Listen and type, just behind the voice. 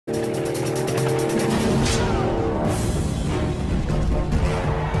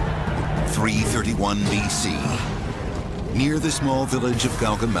331 BC. Near the small village of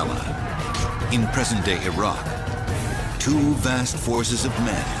Gaugamela, in present-day Iraq, two vast forces of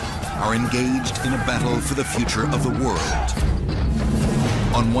men are engaged in a battle for the future of the world.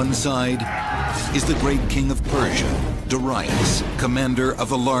 On one side is the great king of Persia, Darius, commander of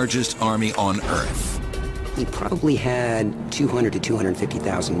the largest army on Earth. He probably had 200 to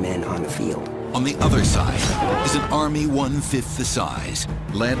 250,000 men on the field. On the other side is an army one-fifth the size,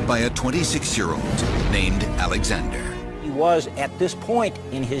 led by a 26-year-old named Alexander. He was, at this point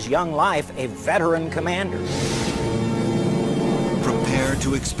in his young life, a veteran commander. Prepare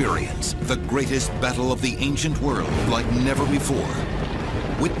to experience the greatest battle of the ancient world like never before.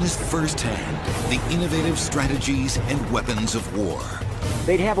 Witness firsthand the innovative strategies and weapons of war.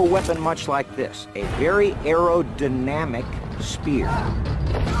 They'd have a weapon much like this, a very aerodynamic spear.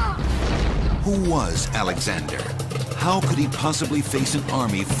 Who was Alexander? How could he possibly face an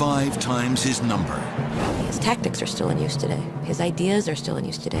army 5 times his number? His tactics are still in use today. His ideas are still in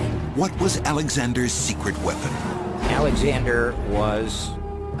use today. What was Alexander's secret weapon? Alexander was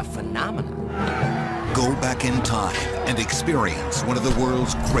a phenomenon. Go back in time and experience one of the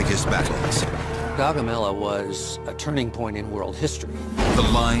world's greatest battles. Gaugamela was a turning point in world history. The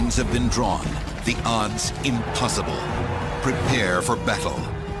lines have been drawn, the odds impossible. Prepare for battle.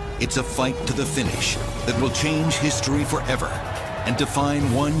 It's a fight to the finish that will change history forever and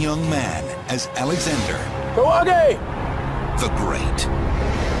define one young man as Alexander the Great.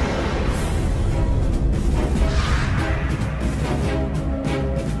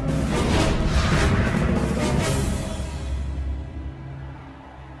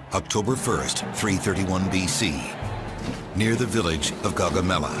 October 1st, 331 BC, near the village of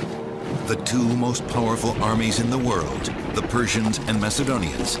Gaugamela. The two most powerful armies in the world, the Persians and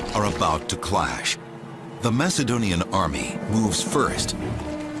Macedonians, are about to clash. The Macedonian army moves first,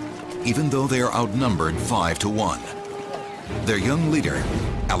 even though they are outnumbered 5 to 1. Their young leader,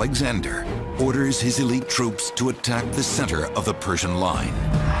 Alexander, orders his elite troops to attack the center of the Persian line.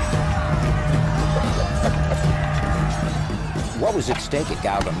 What was at stake at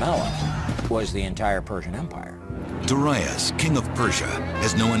Gaugamela was the entire Persian Empire. Darius, king of Persia,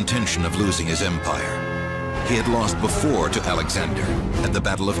 has no intention of losing his empire. He had lost before to Alexander at the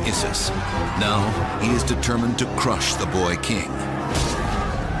Battle of Issus. Now he is determined to crush the boy king.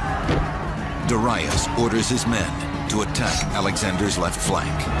 Darius orders his men to attack Alexander's left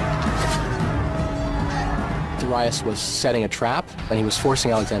flank. Darius was setting a trap, and he was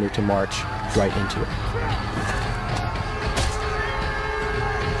forcing Alexander to march right into it.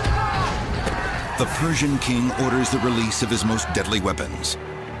 The Persian king orders the release of his most deadly weapons,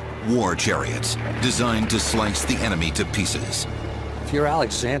 war chariots designed to slice the enemy to pieces. If you're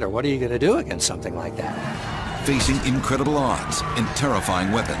Alexander, what are you going to do against something like that? Facing incredible odds and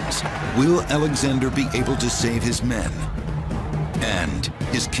terrifying weapons, will Alexander be able to save his men and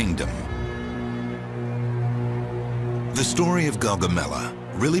his kingdom? The story of Gaugamela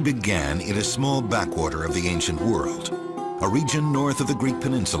really began in a small backwater of the ancient world, a region north of the Greek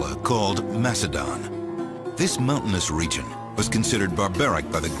peninsula called Macedon. This mountainous region was considered barbaric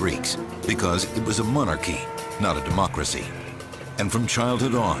by the Greeks because it was a monarchy, not a democracy. And from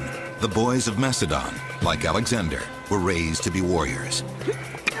childhood on, the boys of Macedon, like Alexander, were raised to be warriors.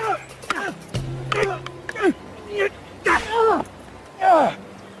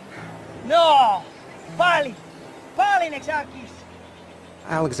 No! Pali Nexakis!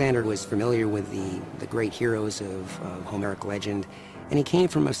 Alexander was familiar with the great heroes of Homeric legend, and he came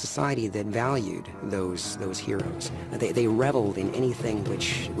from a society that valued those heroes. They reveled in anything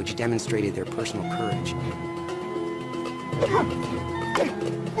which demonstrated their personal courage.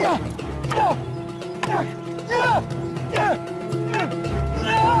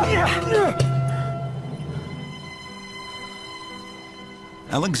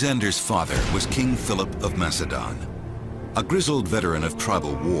 Alexander's father was King Philip of Macedon. A grizzled veteran of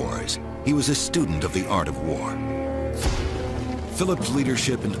tribal wars, he was a student of the art of war. Philip's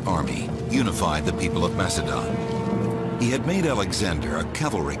leadership and army unified the people of Macedon. He had made Alexander a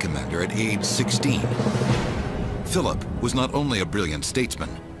cavalry commander at age 16. Philip was not only a brilliant statesman,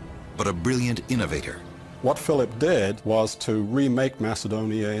 but a brilliant innovator. What Philip did was to remake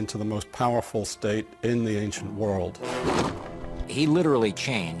Macedonia into the most powerful state in the ancient world. He literally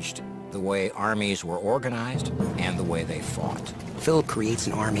changed the way armies were organized and the way they fought. Philip creates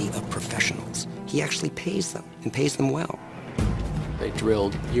an army of professionals. He actually pays them, and pays them well. They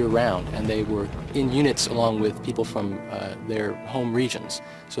drilled year-round, and they were in units along with people from their home regions.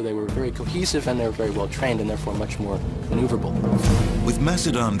 So they were very cohesive, and they were very well trained, and therefore much more maneuverable. With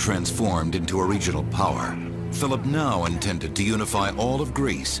Macedon transformed into a regional power, Philip now intended to unify all of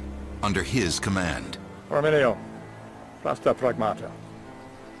Greece under his command. Ormeneo, plasta pragmata.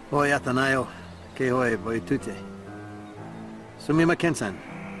 Hoi Athanaio, ke hoi boitute. Sumima kensan.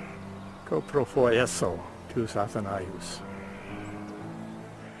 Co profoi esso, tus Athanaius.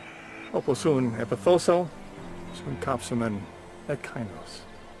 Oposun epithoso, sun capsumen et kainos.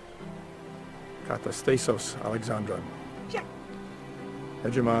 Katastasos Alexandron.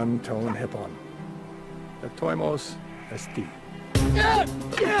 Hegemon ton hippon. Et toimos esti.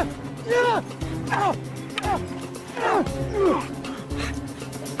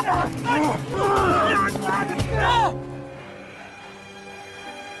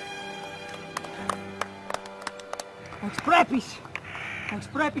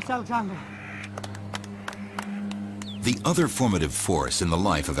 Alexander. The other formative force in the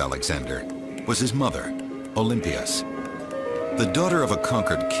life of Alexander was his mother, Olympias. The daughter of a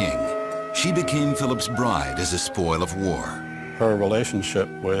conquered king, she became Philip's bride as a spoil of war. Her relationship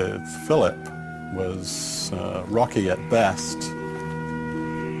with Philip was rocky at best.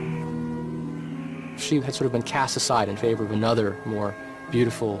 She had sort of been cast aside in favor of another, more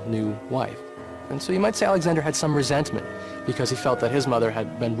beautiful new wife. And so you might say Alexander had some resentment because he felt that his mother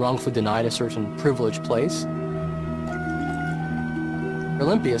had been wrongfully denied a certain privileged place.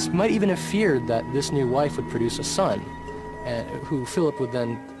 Olympias might even have feared that this new wife would produce a son, who Philip would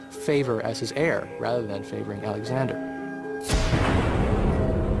then favor as his heir, rather than favoring Alexander.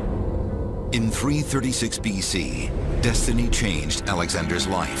 In 336 BC, destiny changed Alexander's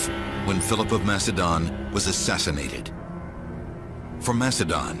life when Philip of Macedon was assassinated. For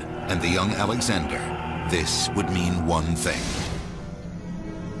Macedon and the young Alexander, this would mean one thing.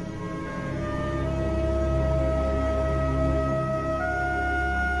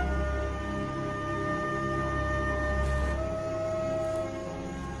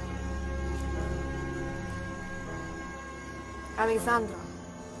 Alexandra.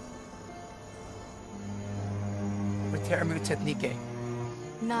 Termu technique.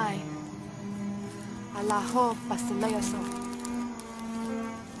 Nai. Allaho basileyaso.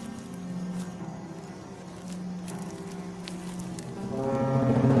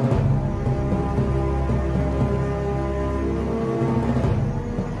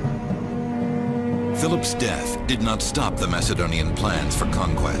 Philip's death did not stop the Macedonian plans for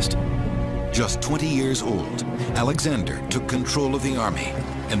conquest. Just 20 years old, Alexander took control of the army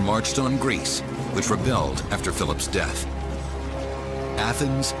and marched on Greece, which rebelled after Philip's death.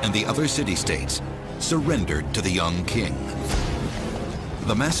 Athens and the other city-states surrendered to the young king.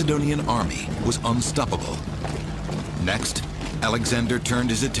 The Macedonian army was unstoppable. Next, Alexander turned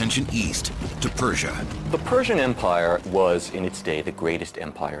his attention east to Persia. The Persian Empire was, in its day, the greatest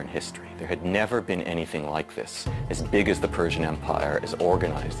empire in history. There had never been anything like this, as big as the Persian Empire, as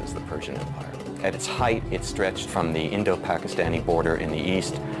organized as the Persian Empire. At its height, it stretched from the Indo-Pakistani border in the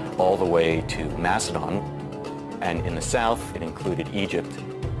east all the way to Macedon, and in the south, it included Egypt.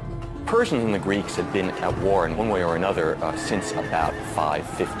 Persians and the Greeks had been at war in one way or another since about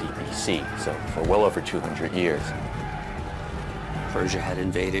 550 BC, so for well over 200 years. Persia had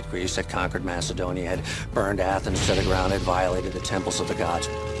invaded Greece, had conquered Macedonia, had burned Athens to the ground, had violated the temples of the gods.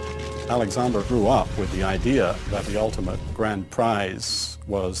 Alexander grew up with the idea that the ultimate grand prize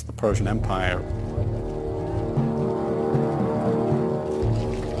was the Persian Empire.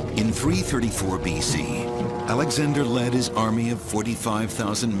 In 334 BC, Alexander led his army of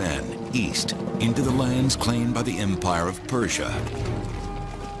 45,000 men east into the lands claimed by the Empire of Persia.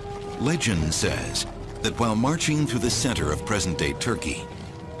 Legend says that while marching through the center of present-day Turkey,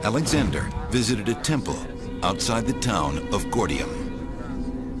 Alexander visited a temple outside the town of Gordium.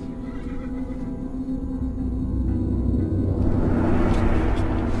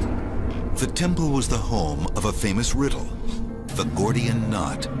 The temple was the home of a famous riddle, the Gordian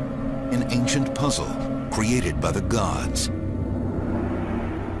knot, an ancient puzzle created by the gods.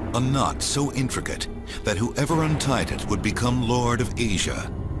 A knot so intricate that whoever untied it would become Lord of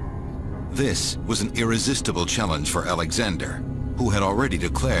Asia. This was an irresistible challenge for Alexander, who had already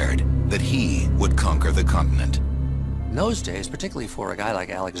declared that he would conquer the continent. In those days, particularly for a guy like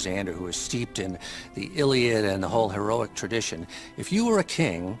Alexander, who was steeped in the Iliad and the whole heroic tradition, if you were a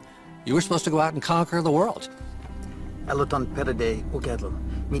king, you were supposed to go out and conquer the world. Eloton perede ukedlo,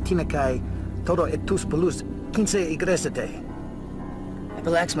 mitinakai todo etus pelus, 15 igresete.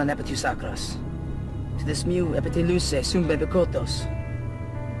 Epilaxman epitusacros. To this mu epiteluse sum bebekotos.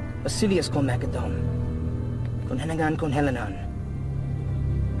 Basilius con Macedon. Con Henegan con Helenan.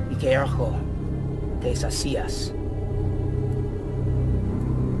 Ikearcho. Tes Asias.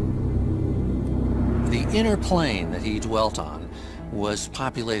 The inner plane that he dwelt on was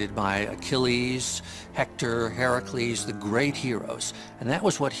populated by Achilles, Hector, Heracles, the great heroes. And that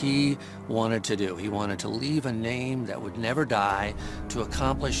was what he wanted to do. He wanted to leave a name that would never die, to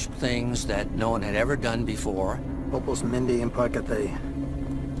accomplish things that no one had ever done before. Popos Mende Imparcate,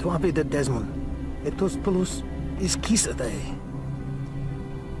 Tuape de Desmond, Etos Pelus is Kisate.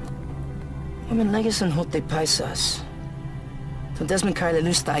 Women legason hote paisas. To Desmond Kyle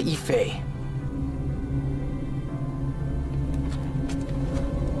Lusta Ife.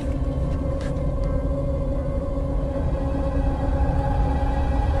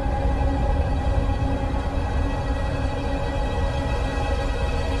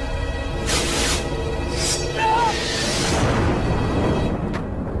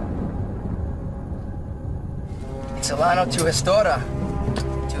 Solano to Histora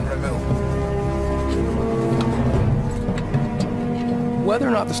to remove. Whether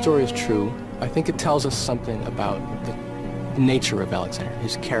or not the story is true, I think it tells us something about the nature of Alexander,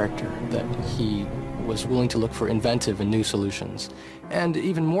 his character, that he was willing to look for inventive and new solutions. And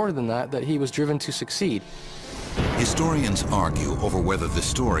even more than that, that he was driven to succeed. Historians argue over whether the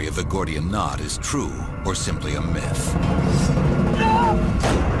story of the Gordian knot is true or simply a myth.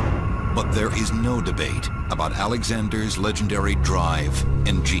 But there is no debate about Alexander's legendary drive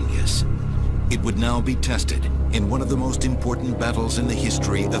and genius. It would now be tested in one of the most important battles in the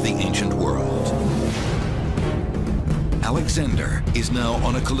history of the ancient world. Alexander is now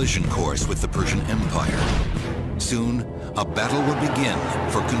on a collision course with the Persian Empire. Soon, a battle will begin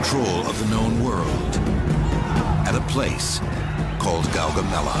for control of the known world at a place called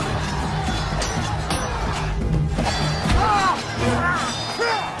Gaugamela.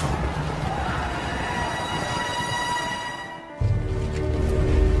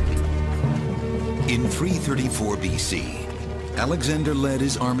 In 334 BC, Alexander led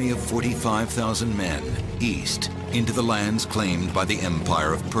his army of 45,000 men east into the lands claimed by the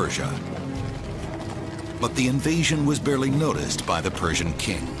Empire of Persia. But the invasion was barely noticed by the Persian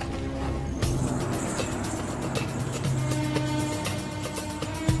king.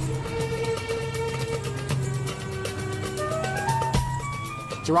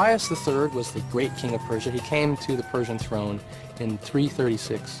 Darius III was the great king of Persia. He came to the Persian throne in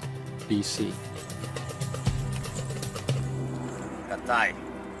 336 BC.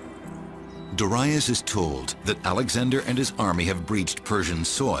 Darius is told that Alexander and his army have breached Persian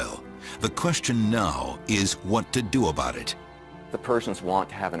soil. The question now is what to do about it. The Persians want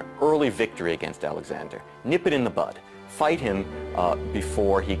to have an early victory against Alexander. Nip it in the bud. Fight him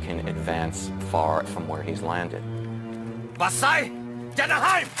before he can advance far from where he's landed. But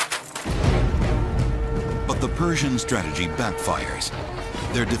the Persian strategy backfires.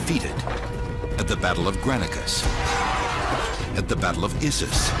 They're defeated at the Battle of Granicus, at the Battle of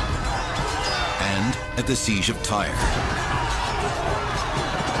Issus, and at the Siege of Tyre.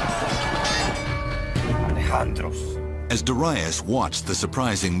 As Darius watched the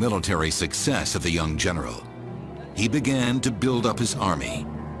surprising military success of the young general, he began to build up his army.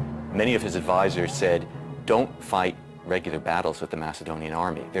 Many of his advisors said, don't fight regular battles with the Macedonian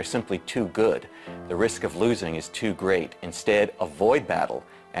army. They're simply too good. The risk of losing is too great. Instead, avoid battle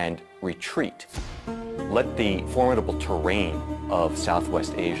and retreat. Let the formidable terrain of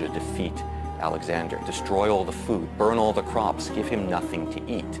Southwest Asia defeat Alexander. Destroy all the food, burn all the crops, give him nothing to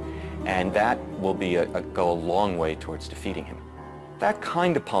eat. And that will be go a long way towards defeating him. That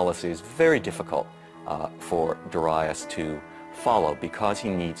kind of policy is very difficult for Darius to follow because he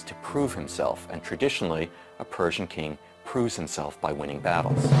needs to prove himself. And traditionally, a Persian king proves himself by winning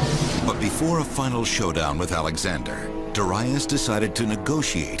battles. But before a final showdown with Alexander, Darius decided to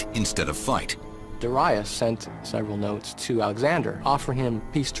negotiate instead of fight. Darius sent several notes to Alexander, offering him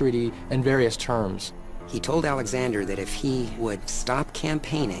peace treaty and various terms. He told Alexander that if he would stop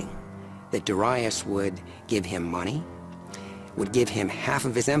campaigning, that Darius would give him money, would give him half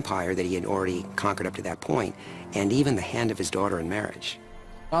of his empire that he had already conquered up to that point, and even the hand of his daughter in marriage.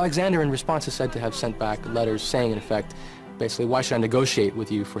 Alexander, in response, is said to have sent back letters saying, in effect, basically, why should I negotiate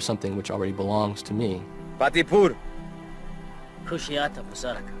with you for something which already belongs to me? Patipur. Krushiata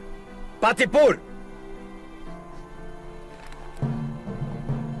Pusaraka. Patipur!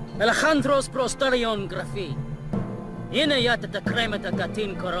 Alejandros Prostarion Grafi. Inayata ta kremata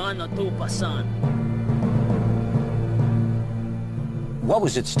katin Korano tu pasan. What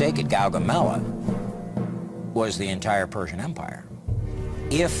was at stake at Gaugamela was the entire Persian Empire.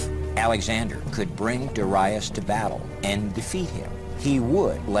 If Alexander could bring Darius to battle and defeat him, he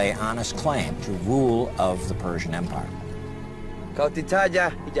would lay honest claim to rule of the Persian Empire.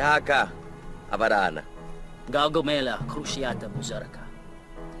 Kautitaja Ijahaka Avarana. Gaugamela Krushiata Buzaraka.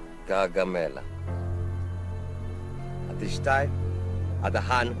 Gaugamela. At this time,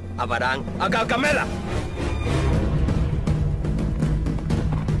 Adahan, Avarang, Agalgamela!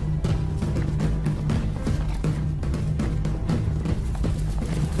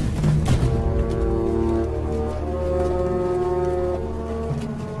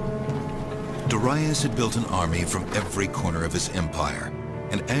 Darius had built an army from every corner of his empire,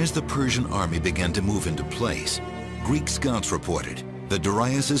 and as the Persian army began to move into place, Greek scouts reported that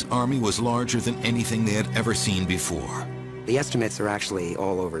Darius's army was larger than anything they had ever seen before. The estimates are actually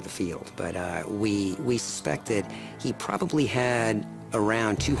all over the field, but we suspect that he probably had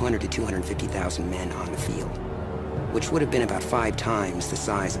around 200 to 250,000 men on the field, which would have been about 5 times the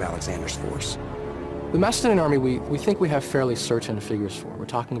size of Alexander's force. The Macedonian army, we think we have fairly certain figures for. We're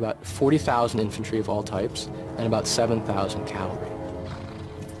talking about 40,000 infantry of all types and about 7,000 cavalry.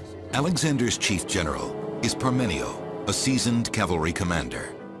 Alexander's chief general is Parmenio, a seasoned cavalry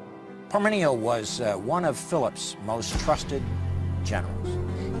commander. Parmenio was one of Philip's most trusted generals.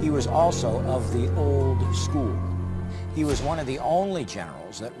 He was also of the old school. He was one of the only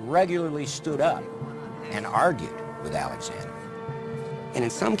generals that regularly stood up and argued with Alexander. And in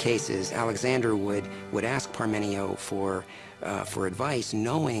some cases, Alexander would ask Parmenio for advice,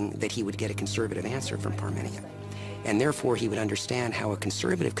 knowing that he would get a conservative answer from Parmenio. And therefore, he would understand how a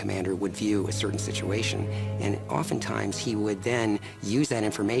conservative commander would view a certain situation. And oftentimes, he would then use that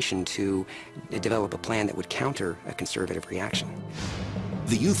information to develop a plan that would counter a conservative reaction.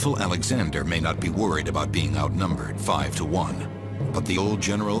 The youthful Alexander may not be worried about being outnumbered 5 to 1, but the old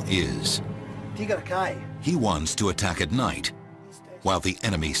general is. He wants to attack at night, while the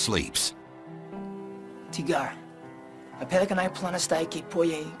enemy sleeps. Tigar, apelakanay planastay kay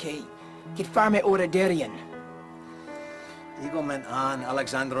poye kay farme ora Darian. Igo man an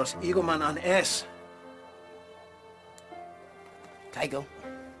Alexandros, igo man an es. Kaigo.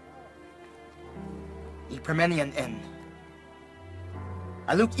 I Parmenian en.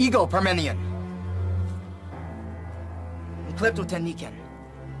 Aluk ego Parmenian. Klepto teniken.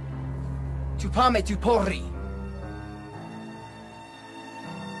 Tupame tupori.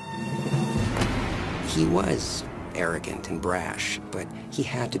 He was arrogant and brash, but he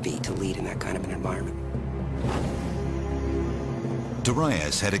had to be to lead in that kind of an environment.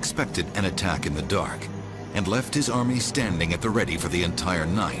 Darius had expected an attack in the dark and left his army standing at the ready for the entire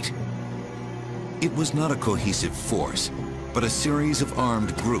night. It was not a cohesive force, but a series of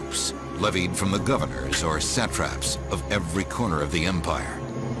armed groups levied from the governors or satraps of every corner of the empire.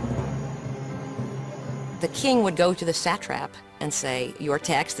 The king would go to the satrap and say, your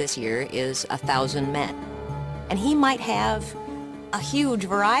tax this year is 1,000 men. And he might have a huge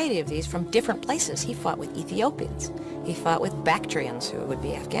variety of these from different places. He fought with Ethiopians. He fought with Bactrians, who would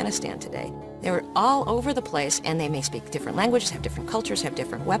be Afghanistan today. They were all over the place, and they may speak different languages, have different cultures, have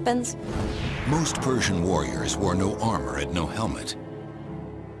different weapons. Most Persian warriors wore no armor and no helmet.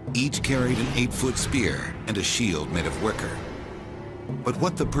 Each carried an 8-foot spear and a shield made of wicker. But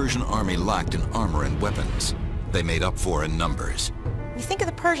what the Persian army lacked in armor and weapons, they made up for in numbers. You think of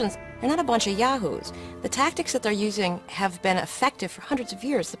the Persians, they're not a bunch of yahoos. The tactics that they're using have been effective for hundreds of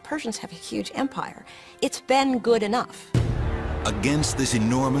years. The Persians have a huge empire. It's been good enough. Against this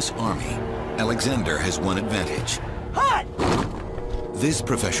enormous army, Alexander has one advantage. Hot! This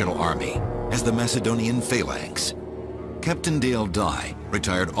professional army has the Macedonian phalanx. Captain Dale Dye,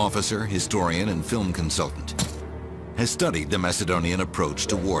 retired officer, historian, and film consultant, has studied the Macedonian approach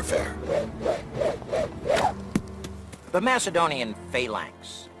to warfare. The Macedonian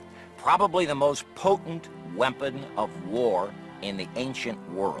phalanx, probably the most potent weapon of war in the ancient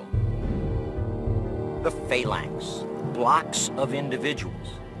world. The phalanx, blocks of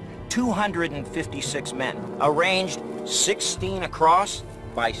individuals, 256 men, arranged 16 across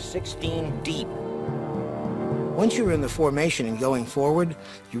by 16 deep. Once you were in the formation and going forward,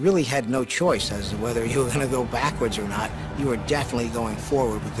 you really had no choice as to whether you were going to go backwards or not. You were definitely going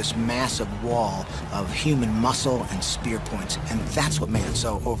forward with this massive wall of human muscle and spear points, and that's what made it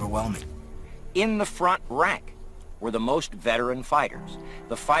so overwhelming. In the front rank were the most veteran fighters,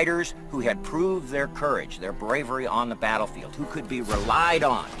 the fighters who had proved their courage, their bravery on the battlefield, who could be relied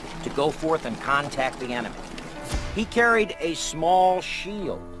on to go forth and contact the enemy. He carried a small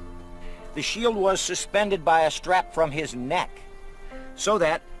shield. The shield was suspended by a strap from his neck so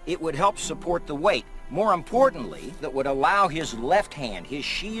that it would help support the weight. More importantly, that would allow his left hand, his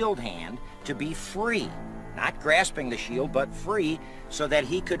shield hand, to be free. Not grasping the shield, but free, so that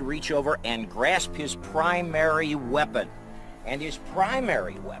he could reach over and grasp his primary weapon. And his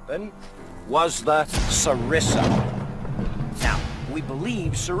primary weapon was the sarissa. Now, we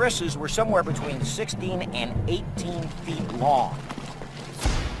believe sarissas were somewhere between 16 and 18 feet long.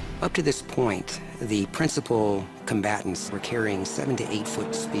 Up to this point, The principal combatants were carrying 7 to 8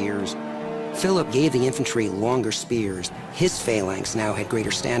 foot spears. Philip gave the infantry longer spears. His phalanx now had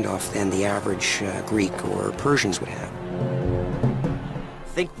greater standoff than the average Greek or Persians would have.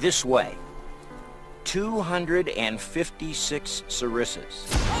 Think this way. 256 sarissas,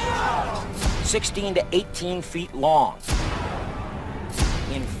 16 to 18 feet long,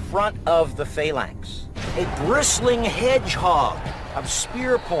 in front of the phalanx. A bristling hedgehog of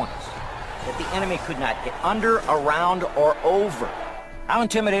spear points that the enemy could not get under, around, or over. How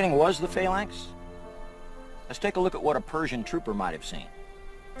intimidating was the phalanx? Let's take a look at what a Persian trooper might have seen.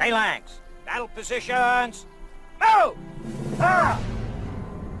 Phalanx, battle positions, move! Ah!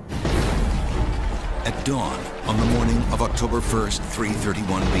 At dawn on the morning of October 1st,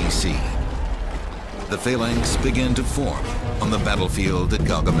 331 BC, the phalanx began to form on the battlefield at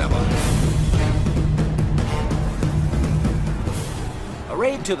Gaugamela.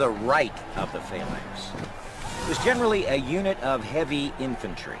 Arrayed to the right of the phalanx was generally a unit of heavy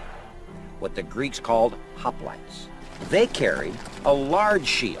infantry, what the Greeks called hoplites. They carried a large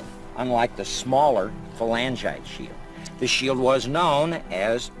shield, unlike the smaller phalangite shield. The shield was known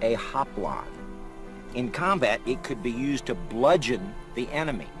as a hoplon. In combat, it could be used to bludgeon the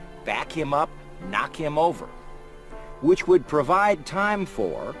enemy, back him up, knock him over, which would provide time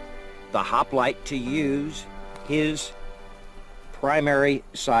for the hoplite to use his primary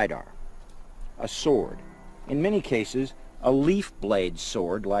sidearm, a sword. In many cases, a leaf blade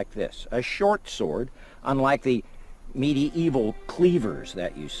sword like this, a short sword, unlike the medieval cleavers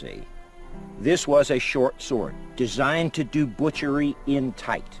that you see. This was a short sword, designed to do butchery in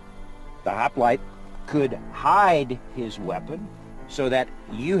tight. The hoplite could hide his weapon so that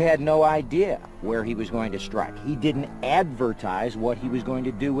you had no idea where he was going to strike. He didn't advertise what he was going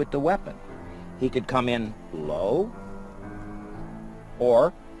to do with the weapon. He could come in low,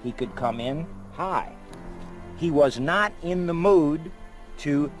 or he could come in high. He was not in the mood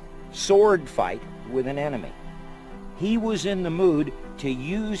to sword fight with an enemy. He was in the mood to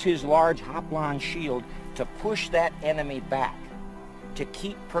use his large hoplon shield to push that enemy back, to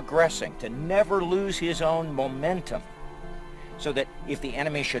keep progressing, to never lose his own momentum, so that if the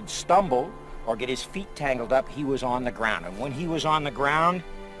enemy should stumble or get his feet tangled up, he was on the ground. And when he was on the ground,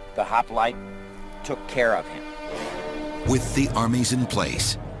 the hoplite took care of him. With the armies in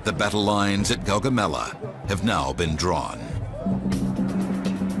place, the battle lines at Gaugamela have now been drawn.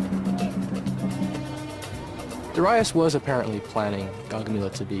 Darius was apparently planning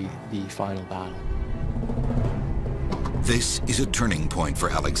Gaugamela to be the final battle. This is a turning point for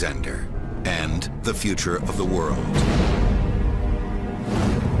Alexander and the future of the world.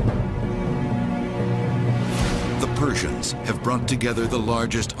 The Persians have brought together the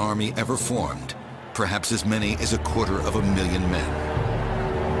largest army ever formed, perhaps as many as 250,000 men.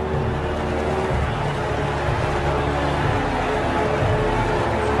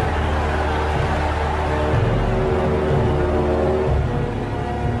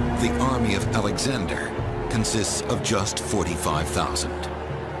 The army of Alexander consists of just 45,000.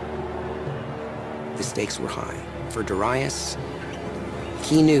 The stakes were high. For Darius,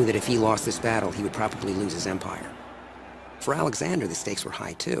 he knew that if he lost this battle, he would probably lose his empire. For Alexander, the stakes were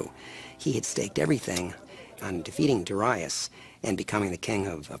high too. He had staked everything on defeating Darius and becoming the king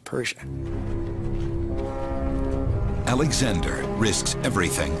of Persia. Alexander risks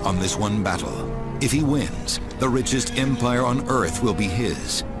everything on this one battle. If he wins, the richest empire on earth will be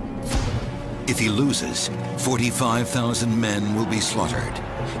his. If he loses, 45,000 men will be slaughtered,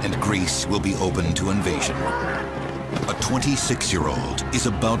 and Greece will be open to invasion. A 26-year-old is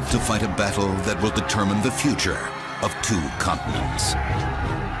about to fight a battle that will determine the future of 2 continents.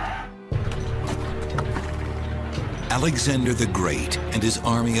 Alexander the Great and his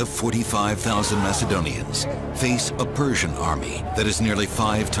army of 45,000 Macedonians face a Persian army that is nearly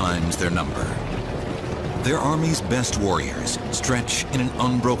 5 times their number. Their army's best warriors stretch in an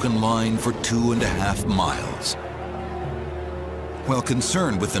unbroken line for 2.5 miles. While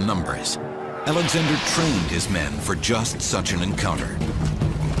concerned with the numbers, Alexander trained his men for just such an encounter.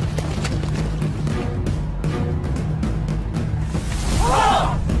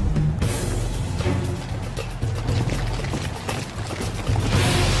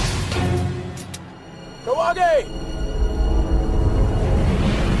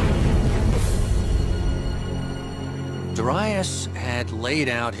 Darius had laid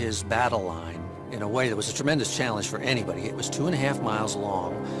out his battle line in a way that was a tremendous challenge for anybody. It was 2.5 miles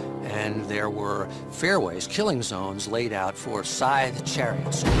long, and there were fairways, killing zones, laid out for scythe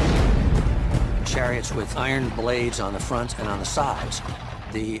chariots. Chariots with iron blades on the front and on the sides.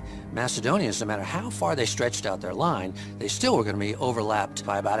 The Macedonians, no matter how far they stretched out their line, they still were going to be overlapped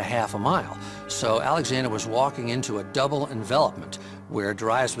by about a half a mile. So Alexander was walking into a double envelopment where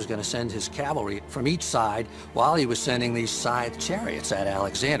Darius was going to send his cavalry from each side while he was sending these scythe chariots at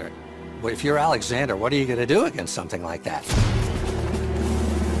Alexander. But if you're Alexander, what are you going to do against something like that?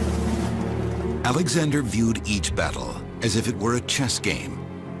 Alexander viewed each battle as if it were a chess game,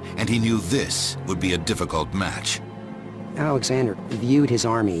 and he knew this would be a difficult match. Alexander viewed his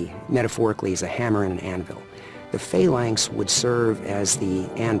army metaphorically as a hammer and an anvil. The phalanx would serve as the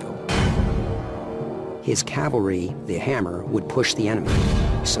anvil. His cavalry, the hammer, would push the enemy.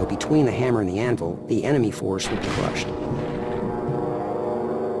 So between the hammer and the anvil, the enemy force would be crushed.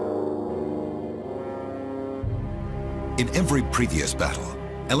 In every previous battle,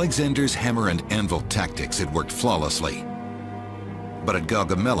 Alexander's hammer and anvil tactics had worked flawlessly. But at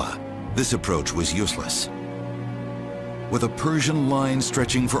Gaugamela, this approach was useless. With a Persian line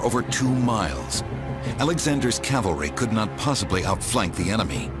stretching for over 2 miles, Alexander's cavalry could not possibly outflank the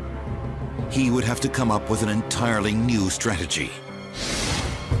enemy. He would have to come up with an entirely new strategy.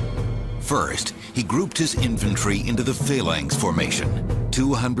 First, he grouped his infantry into the phalanx formation,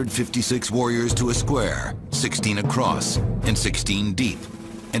 256 warriors to a square, 16 across, and 16 deep,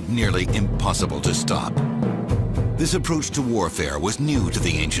 and nearly impossible to stop. This approach to warfare was new to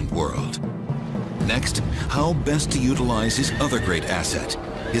the ancient world. Next, how best to utilize his other great asset,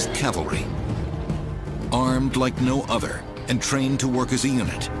 his cavalry. Armed like no other and trained to work as a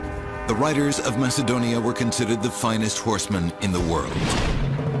unit, the riders of Macedonia were considered the finest horsemen in the world.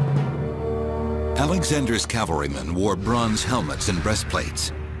 Alexander's cavalrymen wore bronze helmets and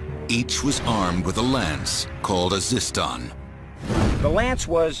breastplates. Each was armed with a lance called a ziston. The lance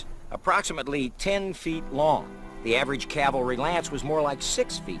was approximately 10 feet long. The average cavalry lance was more like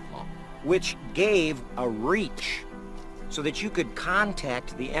 6 feet long, which gave a reach so that you could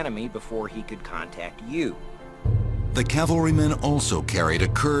contact the enemy before he could contact you. The cavalrymen also carried a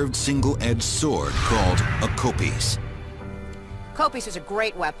curved single-edged sword called a kopis. Kopis is a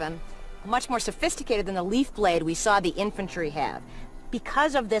great weapon, much more sophisticated than the leaf blade we saw the infantry have.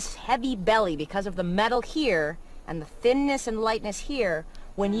 Because of this heavy belly, because of the metal here, and the thinness and lightness here,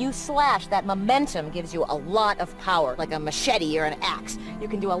 when you slash, that momentum gives you a lot of power, like a machete or an axe. You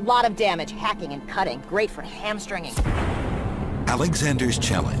can do a lot of damage hacking and cutting, great for hamstringing. Alexander's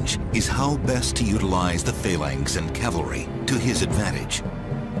challenge is how best to utilize the phalanx and cavalry to his advantage.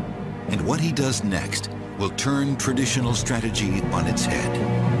 And what he does next will turn traditional strategy on its head.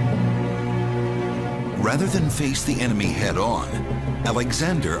 Rather than face the enemy head-on,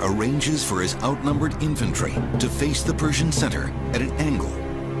 Alexander arranges for his outnumbered infantry to face the Persian center at an angle.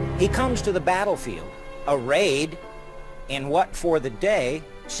 He comes to the battlefield, arrayed in what for the day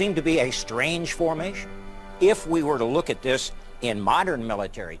seemed to be a strange formation. If we were to look at this in modern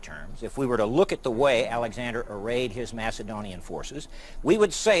military terms, if we were to look at the way Alexander arrayed his Macedonian forces, we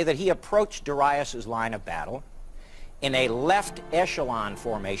would say that he approached Darius's line of battle in a left echelon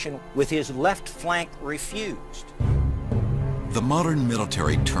formation with his left flank refused. The modern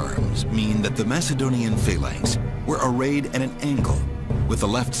military terms mean that the Macedonian phalanx were arrayed at an angle, with the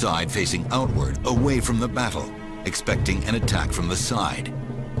left side facing outward away from the battle, expecting an attack from the side.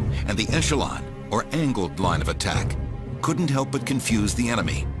 And the echelon, or angled line of attack, couldn't help but confuse the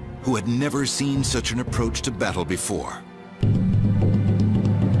enemy, who had never seen such an approach to battle before.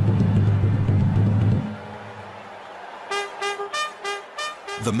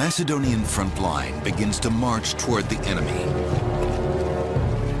 The Macedonian front line begins to march toward the enemy.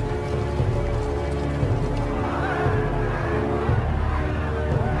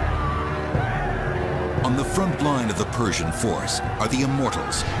 On the front line of the Persian force are the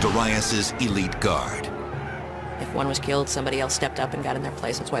Immortals, Darius's elite guard. If one was killed, somebody else stepped up and got in their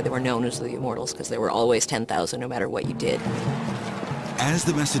place. That's why they were known as the Immortals, because there were always 10,000 no matter what you did. As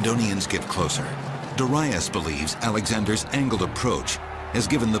the Macedonians get closer, Darius believes Alexander's angled approach has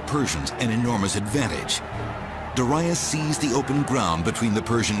given the Persians an enormous advantage. Darius sees the open ground between the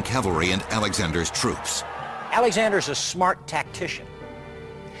Persian cavalry and Alexander's troops. Alexander's a smart tactician.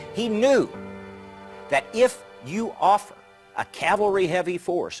 He knew that if you offer a cavalry-heavy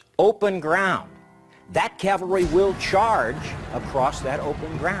force open ground, that cavalry will charge across that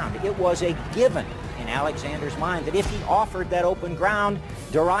open ground. It was a given in Alexander's mind that if he offered that open ground,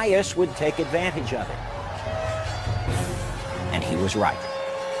 Darius would take advantage of it. And he was right.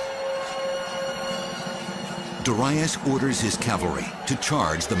 Darius orders his cavalry to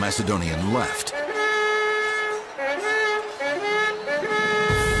charge the Macedonian left.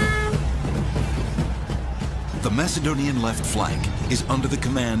 The Macedonian left flank is under the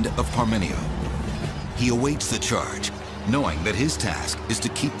command of Parmenio. He awaits the charge knowing that his task is to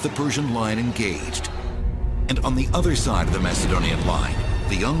keep the Persian line engaged. And on the other side of the Macedonian line,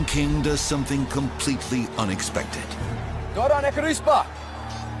 the young king does something completely unexpected.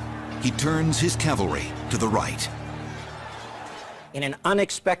 He turns his cavalry to the right. In an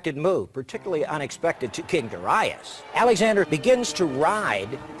unexpected move, particularly unexpected to King Darius, Alexander begins to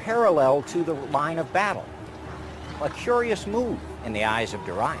ride parallel to the line of battle. A curious move in the eyes of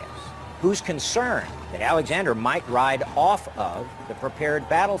Darius, who's concerned that Alexander might ride off of the prepared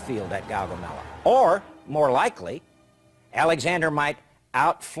battlefield at Gaugamela. Or, more likely, Alexander might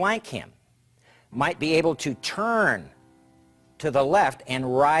outflank him, might be able to turn to the left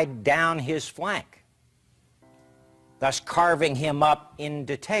and ride down his flank, thus carving him up in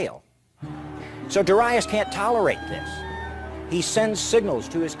detail. So Darius can't tolerate this. He sends signals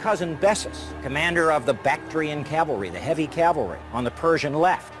to his cousin Bessus, commander of the Bactrian cavalry, the heavy cavalry, on the Persian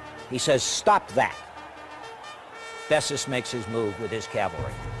left. He says, "Stop that." Bessus makes his move with his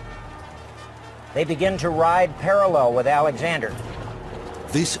cavalry. They begin to ride parallel with Alexander.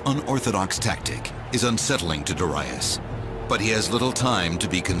 This unorthodox tactic is unsettling to Darius, but he has little time to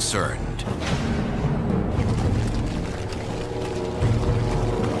be concerned.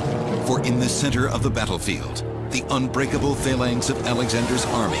 For in the center of the battlefield, the unbreakable phalanx of Alexander's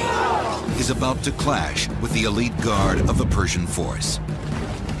army is about to clash with the elite guard of the Persian force.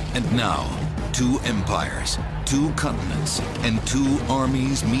 And now, two empires, two continents, and two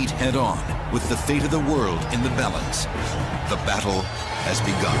armies meet head-on with the fate of the world in the balance. The battle has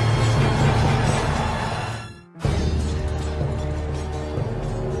begun.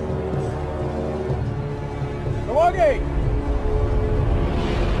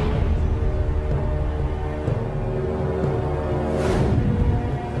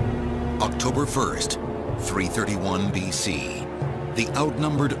 October 1st, 331 BC, the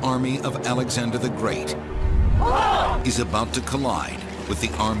outnumbered army of Alexander the Great is about to collide with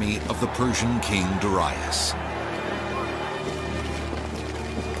the army of the Persian king Darius.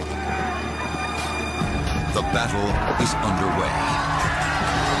 The battle is underway.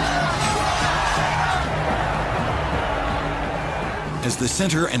 As the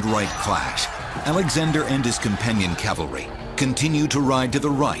center and right clash, Alexander and his companion cavalry continue to ride to the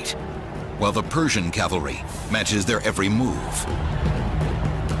right, while the Persian cavalry matches their every move.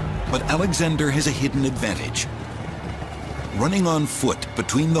 But Alexander has a hidden advantage. Running on foot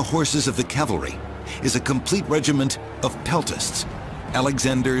between the horses of the cavalry is a complete regiment of peltasts,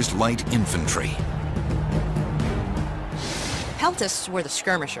 Alexander's light infantry. Peltasts were the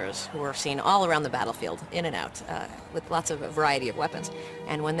skirmishers who were seen all around the battlefield, in and out, with lots of a variety of weapons.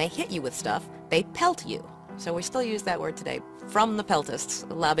 And when they hit you with stuff, they pelt you. So we still use that word today, from the peltasts,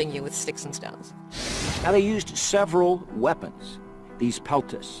 lobbing you with sticks and stones. Now they used several weapons, these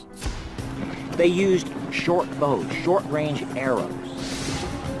peltasts. They used short bows, short-range arrows.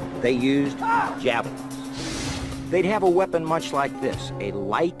 They used javelins. They'd have a weapon much like this, a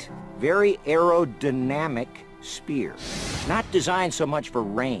light, very aerodynamic spear. Not designed so much for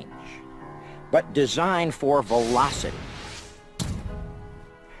range, but designed for velocity.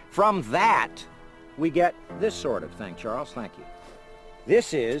 From that, we get this sort of thing. Charles, thank you.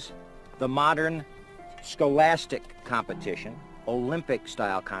 This is the modern scholastic competition,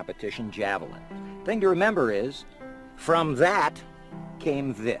 Olympic-style competition, javelin. Thing to remember is, from that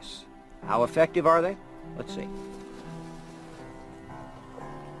came this. How effective are they? Let's see.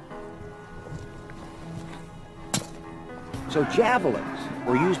 So javelins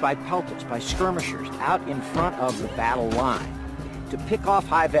were used by peltasts, by skirmishers, out in front of the battle line to pick off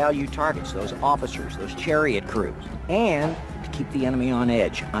high-value targets, those officers, those chariot crews, and to keep the enemy on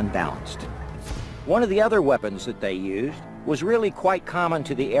edge, unbalanced. One of the other weapons that they used was really quite common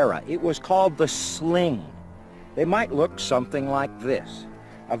to the era. It was called the sling. They might look something like this.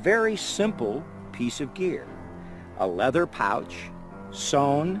 A very simple piece of gear. A leather pouch,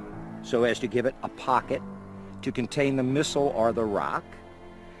 sewn so as to give it a pocket to contain the missile or the rock,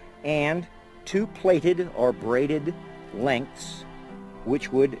 and two plated or braided lengths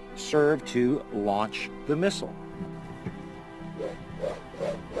which would serve to launch the missile.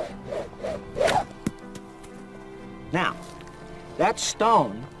 Now, that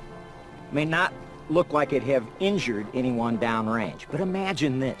stone may not look like it have injured anyone downrange, but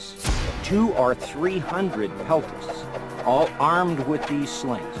imagine this. 200 or 300 peltasts, all armed with these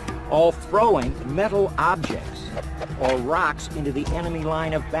slings, all throwing metal objects or rocks into the enemy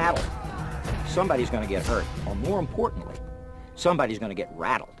line of battle. Somebody's going to get hurt, or more importantly, somebody's going to get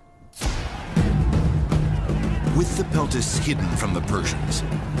rattled. With the peltasts hidden from the Persians,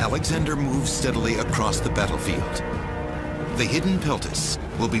 Alexander moves steadily across the battlefield. The hidden peltasts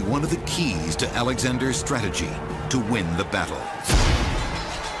will be one of the keys to Alexander's strategy to win the battle.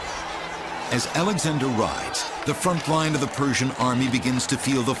 As Alexander rides, the front line of the Persian army begins to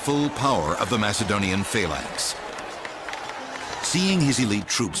feel the full power of the Macedonian phalanx. Seeing his elite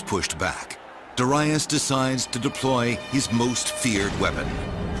troops pushed back, Darius decides to deploy his most feared weapon,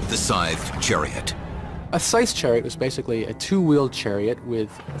 the scythed chariot. A scythe chariot was basically a two-wheeled chariot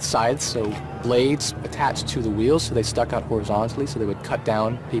with scythes, so blades attached to the wheels, so they stuck out horizontally, so they would cut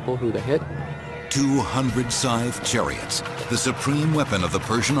down people who they hit. 200 scythed chariots, the supreme weapon of the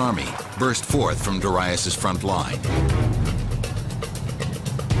Persian army, burst forth from Darius's front line.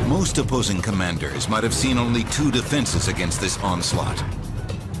 Most opposing commanders might have seen only two defenses against this onslaught.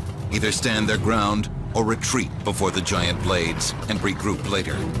 Either stand their ground or retreat before the giant blades and regroup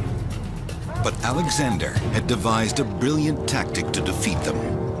later. But Alexander had devised a brilliant tactic to defeat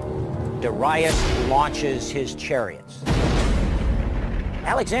them. Darius launches his chariots.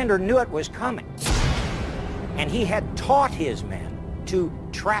 Alexander knew it was coming, and he had taught his men to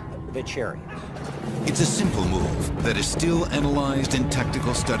trap the chariots. It's a simple move that is still analyzed in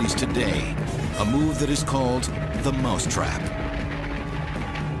tactical studies today, a move that is called the mousetrap.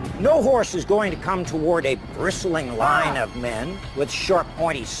 No horse is going to come toward a bristling line of men with sharp,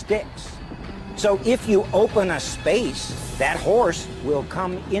 pointy sticks. So if you open a space, that horse will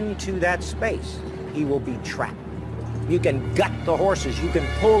come into that space. He will be trapped. You can gut the horses, you can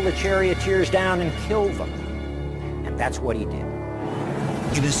pull the charioteers down and kill them. And that's what he did.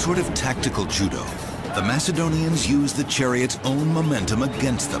 In a sort of tactical judo, the Macedonians used the chariot's own momentum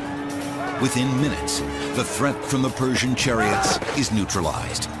against them. Within minutes, the threat from the Persian chariots is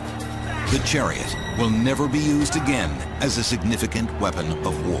neutralized. The chariot will never be used again as a significant weapon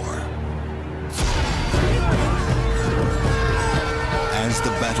of war. As the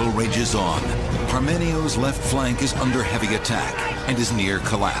battle rages on, Parmenio's left flank is under heavy attack and is near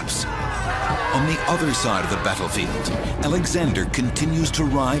collapse. On the other side of the battlefield, Alexander continues to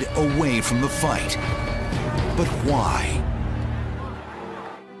ride away from the fight. But why?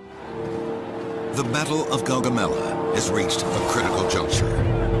 The Battle of Gaugamela has reached a critical juncture.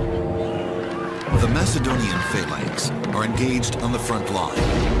 The Macedonian phalanx are engaged on the front line,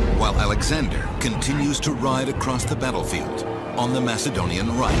 while Alexander continues to ride across the battlefield on the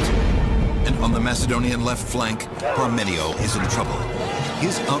Macedonian right. And on the Macedonian left flank, Parmenio is in trouble.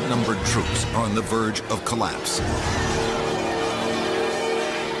 His outnumbered troops are on the verge of collapse.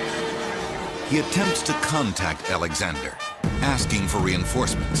 He attempts to contact Alexander, asking for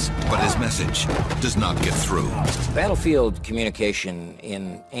reinforcements, but his message does not get through. Battlefield communication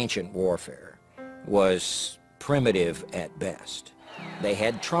in ancient warfare was primitive at best. They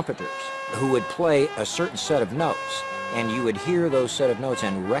had trumpeters who would play a certain set of notes, and you would hear those set of notes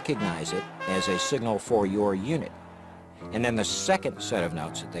and recognize it as a signal for your unit. And then the second set of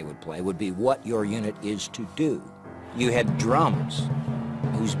notes that they would play would be what your unit is to do. You had drums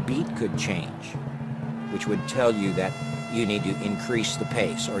whose beat could change, which would tell you that you need to increase the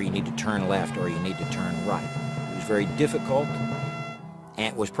pace, or you need to turn left, or you need to turn right. It was very difficult, and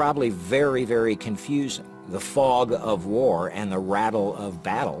it was probably very, very confusing. The fog of war and the rattle of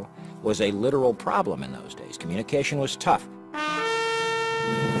battle was a literal problem in those days. Communication was tough.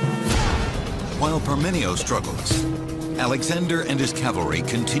 While Parmenio struggles, Alexander and his cavalry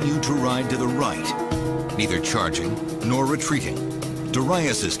continue to ride to the right, neither charging nor retreating.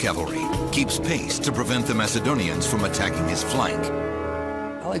 Darius's cavalry keeps pace to prevent the Macedonians from attacking his flank.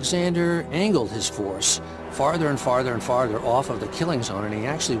 Alexander angled his force farther and farther and farther off of the killing zone, and he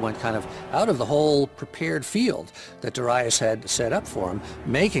actually went kind of out of the whole prepared field that Darius had set up for him,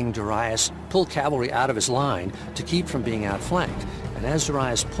 making Darius pull cavalry out of his line to keep from being outflanked. And as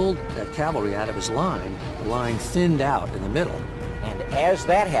Darius pulled that cavalry out of his line, the line thinned out in the middle. And as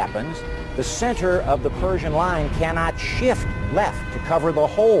that happens, the center of the Persian line cannot shift left to cover the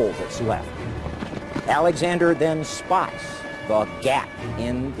hole that's left. Alexander then spots the gap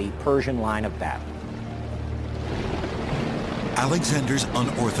in the Persian line of battle. Alexander's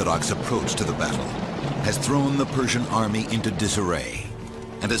unorthodox approach to the battle has thrown the Persian army into disarray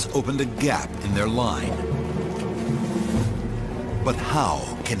and has opened a gap in their line. But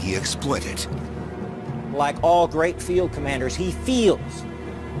how can he exploit it? Like all great field commanders, he feels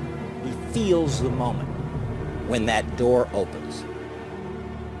the moment when that door opens.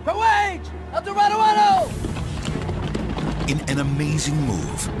 In an amazing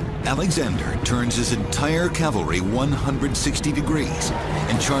move, Alexander turns his entire cavalry 160 degrees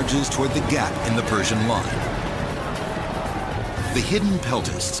and charges toward the gap in the Persian line. The hidden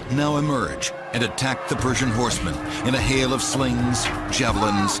peltasts now emerge and attack the Persian horsemen in a hail of slings,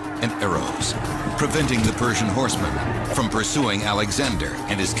 javelins, and arrows, preventing the Persian horsemen from pursuing Alexander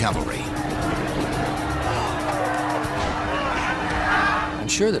and his cavalry.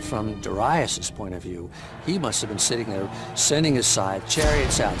 sure that from Darius's point of view, he must have been sitting there, sending his side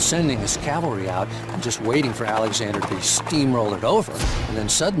chariots out, sending his cavalry out, and just waiting for Alexander to be steamrolled over. And then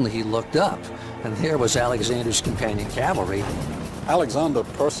suddenly he looked up, and there was Alexander's companion cavalry. Alexander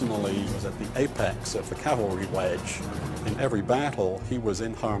personally was at the apex of the cavalry wedge. In every battle, he was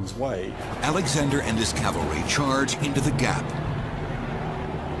in harm's way. Alexander and his cavalry charge into the gap,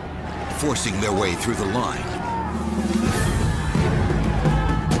 forcing their way through the line.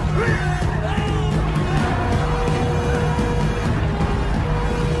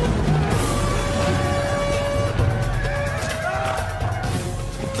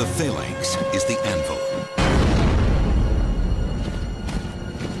 The phalanx is the anvil.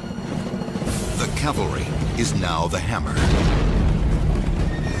 The cavalry is now the hammer.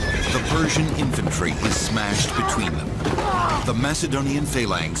 The Persian infantry is smashed between them. The Macedonian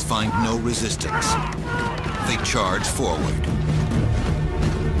phalanx find no resistance. They charge forward.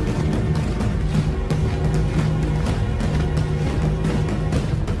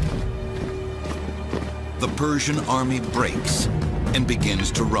 The Persian army breaks and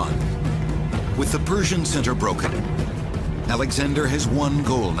begins to run. With the Persian center broken, Alexander has one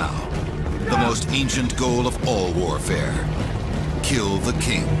goal now, the most ancient goal of all warfare: kill the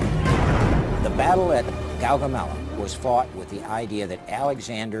king. The battle at Gaugamela was fought with the idea that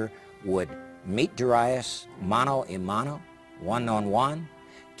Alexander would meet Darius mano a mano, one-on-one,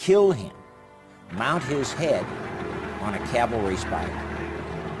 kill him, mount his head on a cavalry spike.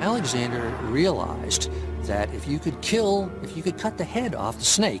 Alexander realized that if you could cut the head off the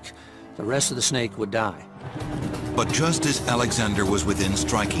snake, the rest of the snake would die. But just as Alexander was within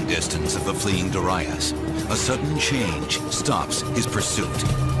striking distance of the fleeing Darius, a sudden change stops his pursuit.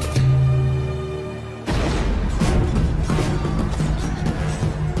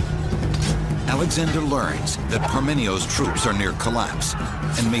 Alexander learns that Parmenio's troops are near collapse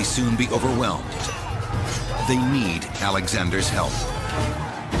and may soon be overwhelmed. They need Alexander's help.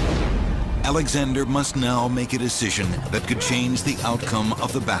 Alexander must now make a decision that could change the outcome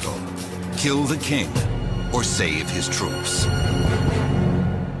of the battle: kill the king or save his troops.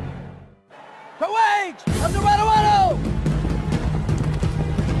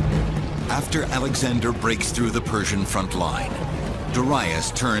 After Alexander breaks through the Persian front line,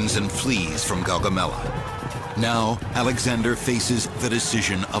 Darius turns and flees from Gaugamela. Now, Alexander faces the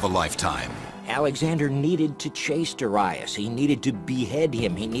decision of a lifetime. Alexander needed to chase Darius. He needed to behead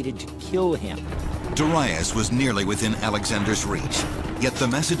him. He needed to kill him. Darius was nearly within Alexander's reach, yet the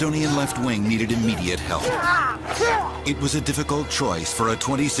Macedonian left wing needed immediate help. It was a difficult choice for a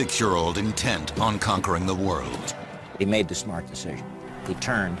 26-year-old intent on conquering the world. He made the smart decision. He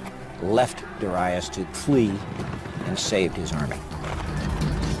turned, left Darius to flee, and saved his army.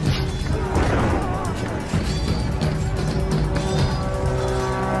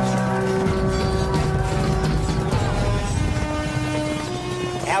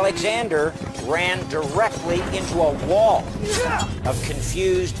 Alexander ran directly into a wall of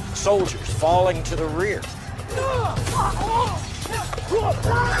confused soldiers falling to the rear.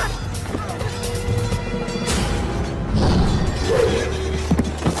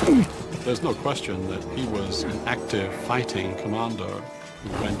 There's no question that he was an active fighting commander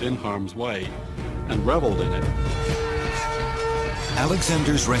who went in harm's way and reveled in it.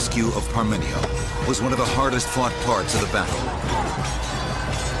 Alexander's rescue of Parmenio was one of the hardest fought parts of the battle.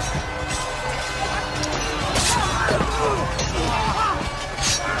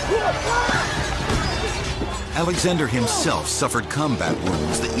 Alexander himself suffered combat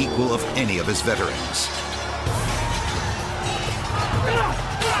wounds the equal of any of his veterans.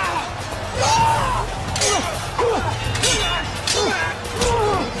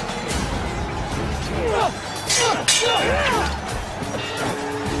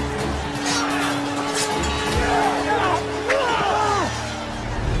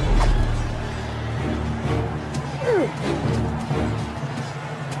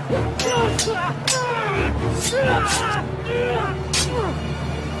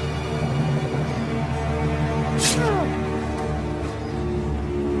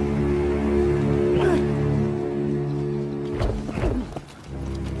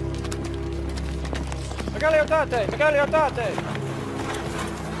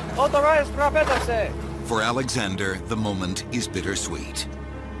 For Alexander, the moment is bittersweet.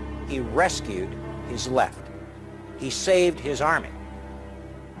 He rescued his left. He saved his army.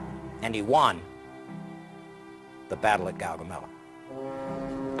 And he won the battle at Gaugamela.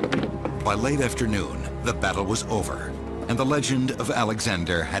 By late afternoon, the battle was over, and the legend of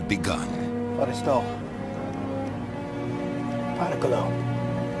Alexander had begun.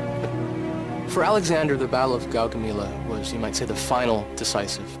 For Alexander, the Battle of Gaugamela was, you might say, the final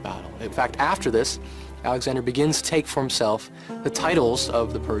decisive battle. In fact, after this, Alexander begins to take for himself the titles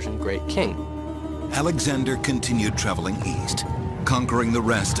of the Persian great king. Alexander continued traveling east, conquering the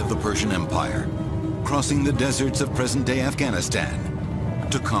rest of the Persian Empire, crossing the deserts of present-day Afghanistan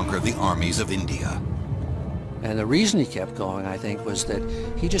to conquer the armies of India. And the reason he kept going, I think, was that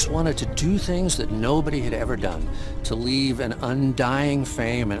he just wanted to do things that nobody had ever done, to leave an undying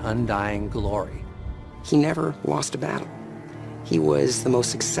fame and undying glory. He never lost a battle. He was the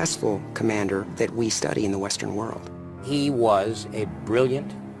most successful commander that we study in the Western world. He was a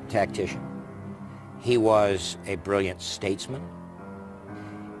brilliant tactician. He was a brilliant statesman.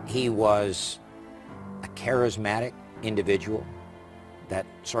 He was a charismatic individual that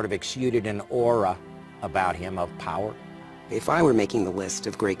sort of exuded an aura about him of power. If I were making the list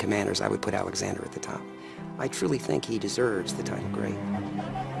of great commanders, I would put Alexander at the top. I truly think he deserves the title great.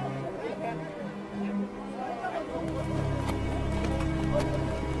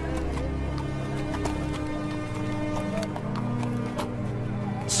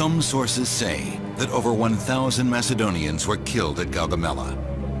 Some sources say that over 1,000 Macedonians were killed at Gaugamela,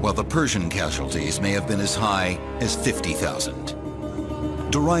 while the Persian casualties may have been as high as 50,000.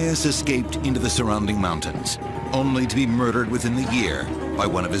 Darius escaped into the surrounding mountains, only to be murdered within the year by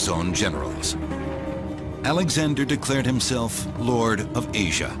one of his own generals. Alexander declared himself Lord of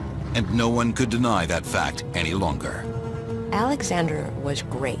Asia, and no one could deny that fact any longer. Alexander was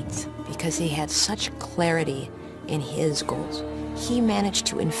great because he had such clarity in his goals. He managed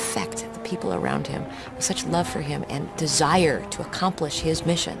to infect the people around him with such love for him and desire to accomplish his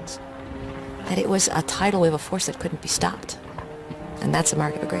missions that it was a tidal wave of force that couldn't be stopped. And that's the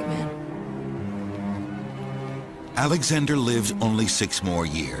mark of a great man. Alexander lived only 6 more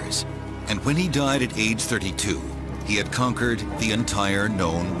years, and when he died at age 32, he had conquered the entire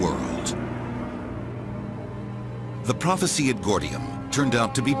known world. The prophecy at Gordium turned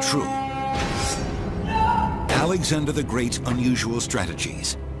out to be true. Alexander the Great's unusual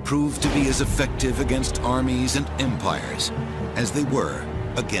strategies proved to be as effective against armies and empires as they were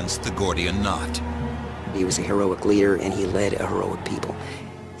against the Gordian knot. He was a heroic leader, and he led a heroic people.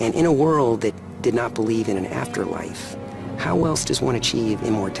 And in a world that did not believe in an afterlife, how else does one achieve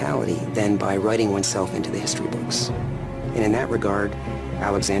immortality than by writing oneself into the history books? And in that regard,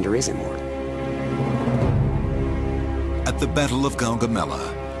 Alexander is immortal. At the Battle of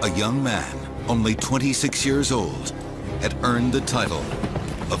Gaugamela, a young man, only 26 years old, had earned the title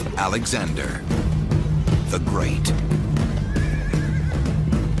of Alexander the Great.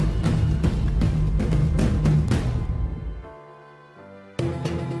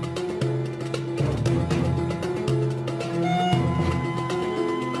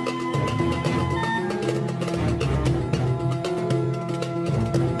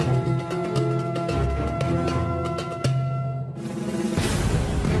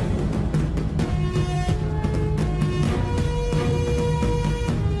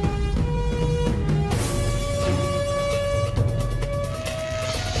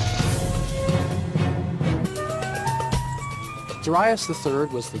 Darius III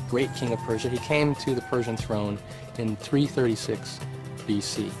was the great king of Persia. He came to the Persian throne in 336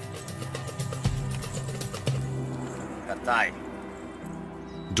 BC.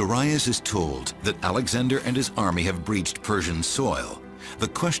 Darius is told that Alexander and his army have breached Persian soil. The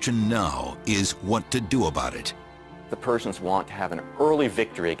question now is what to do about it. The Persians want to have an early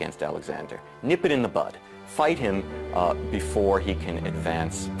victory against Alexander. Nip it in the bud. Fight him before he can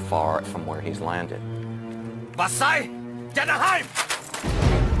advance far from where he's landed.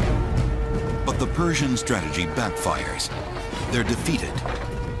 But the Persian strategy backfires. They're defeated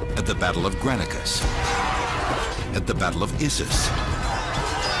at the Battle of Granicus, at the Battle of Issus,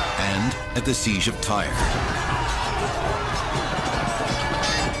 and at the Siege of Tyre.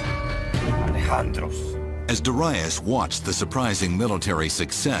 As Darius watched the surprising military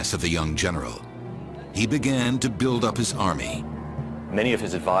success of the young general, he began to build up his army. Many of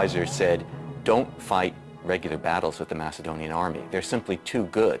his advisors said, don't fight regular battles with the Macedonian army. They're simply too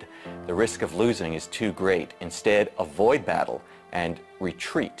good. The risk of losing is too great. Instead, avoid battle and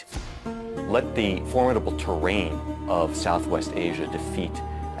retreat. Let the formidable terrain of Southwest Asia defeat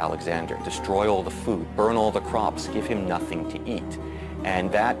Alexander. Destroy all the food, burn all the crops, give him nothing to eat.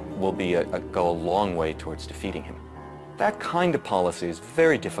 And that will be go a long way towards defeating him. That kind of policy is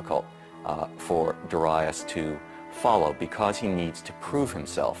very difficult for Darius to follow because he needs to prove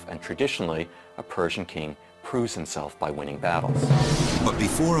himself, and traditionally a Persian king proves himself by winning battles. But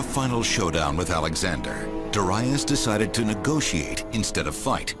before a final showdown with Alexander, Darius decided to negotiate instead of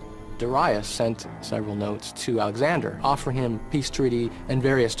fight. Darius sent several notes to Alexander, offering him peace treaty and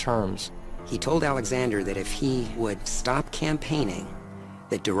various terms. He told Alexander that if he would stop campaigning,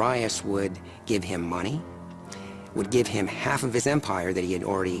 that Darius would give him money, would give him half of his empire that he had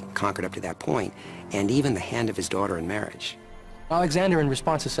already conquered up to that point, and even the hand of his daughter in marriage. Alexander, in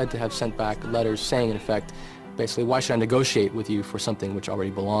response, is said to have sent back letters saying, in effect, basically, why should I negotiate with you for something which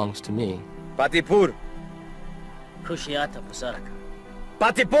already belongs to me? Patipur. Khushiata Pusaraka.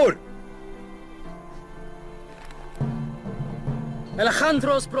 Patipur.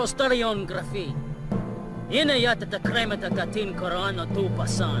 Alejandros Prostarion Grafi. Inayata ta kremata katin Korano tu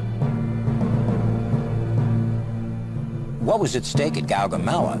pasan. What was at stake at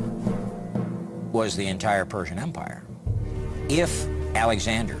Gaugamela was the entire Persian Empire. If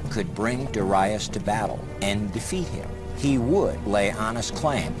Alexander could bring Darius to battle and defeat him, he would lay honest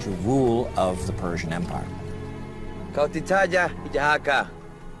claim to rule of the Persian Empire. Kautitaja Ijahaka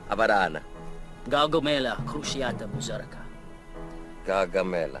Abarana. Gaugamela Khushiata Pusaraka.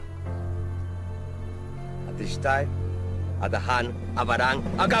 Gaugamela. Atishtai, Adahan, Abarang,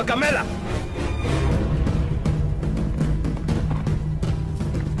 Gaugamela!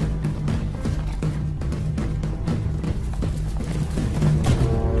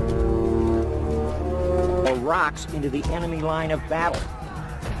 Rocks into the enemy line of battle.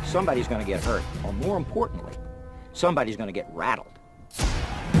 Somebody's going to get hurt, or more importantly, somebody's going to get rattled.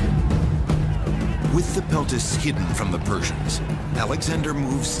 With the peltasts hidden from the Persians, Alexander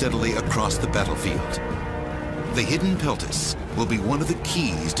moves steadily across the battlefield. The hidden peltasts will be one of the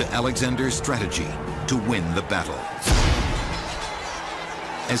keys to Alexander's strategy to win the battle.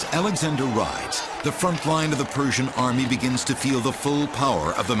 As Alexander rides, the front line of the Persian army begins to feel the full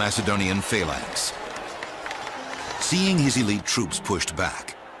power of the Macedonian phalanx. Seeing his elite troops pushed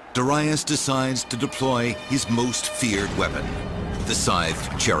back, Darius decides to deploy his most feared weapon, the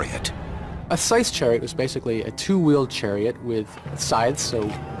scythed chariot. A scythed chariot was basically a two-wheeled chariot with scythes, so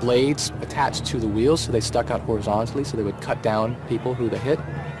blades attached to the wheels, so they stuck out horizontally, so they would cut down people who they hit.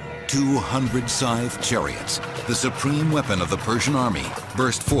 200 scythed chariots, the supreme weapon of the Persian army,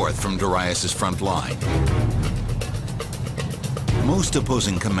 burst forth from Darius's front line. Most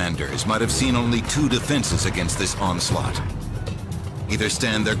opposing commanders might have seen only two defenses against this onslaught. Either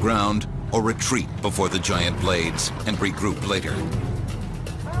stand their ground or retreat before the giant blades and regroup later.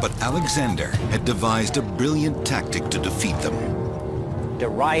 But Alexander had devised a brilliant tactic to defeat them.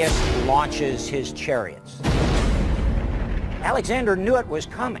 Darius launches his chariots. Alexander knew it was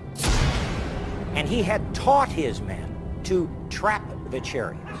coming, and he had taught his men to trap the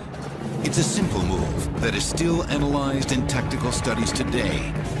chariots. It's a simple move that is still analyzed in tactical studies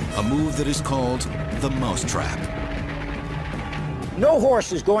today, a move that is called the mousetrap. No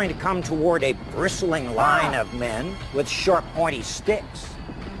horse is going to come toward a bristling line of men with sharp, pointy sticks.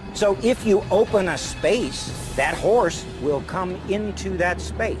 So if you open a space, that horse will come into that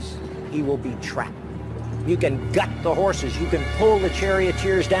space. He will be trapped. You can gut the horses, you can pull the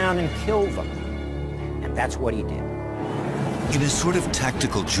charioteers down and kill them. And that's what he did. In a sort of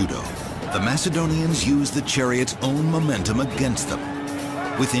tactical judo, the Macedonians used the chariot's own momentum against them.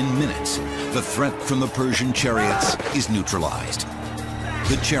 Within minutes, the threat from the Persian chariots is neutralized.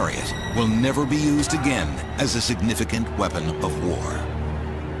 The chariot will never be used again as a significant weapon of war.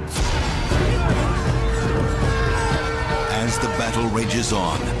 As the battle rages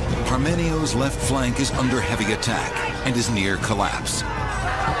on, Parmenio's left flank is under heavy attack and is near collapse.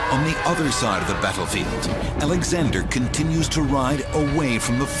 On the other side of the battlefield, Alexander continues to ride away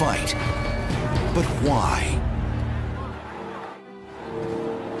from the fight. But why?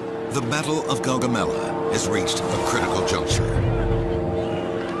 The Battle of Gaugamela has reached a critical juncture.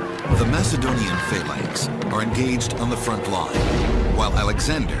 The Macedonian phalanx are engaged on the front line, while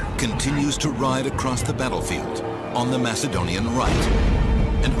Alexander continues to ride across the battlefield on the Macedonian right.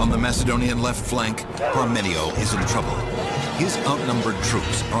 And on the Macedonian left flank, Parmenio is in trouble. His outnumbered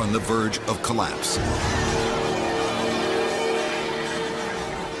troops are on the verge of collapse.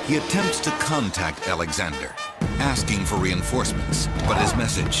 He attempts to contact Alexander, asking for reinforcements, but his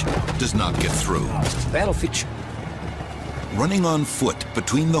message does not get through. Battlefield. Running on foot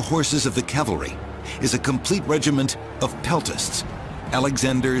between the horses of the cavalry is a complete regiment of peltasts,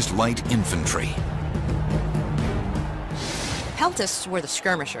 Alexander's light infantry. Peltasts were the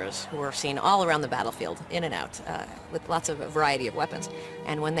skirmishers who were seen all around the battlefield, in and out, with lots of variety of weapons.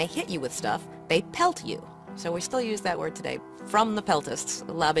 And when they hit you with stuff, they pelt you. So we still use that word today, from the peltasts,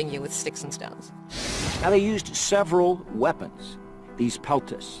 lobbing you with sticks and stones. Now they used several weapons, these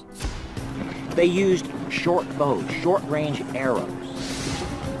peltasts. They used short bows, short-range arrows.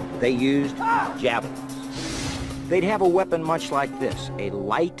 They used javelins. They'd have a weapon much like this, a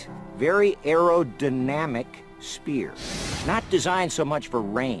light, very aerodynamic spear, not designed so much for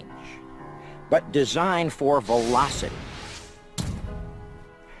range, but designed for velocity.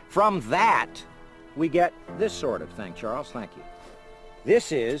 From that, we get this sort of thing, Charles, thank you.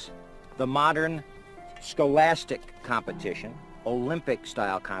 This is the modern scholastic competition,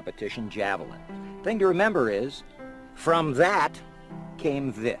 Olympic-style competition, javelin. Thing to remember is, from that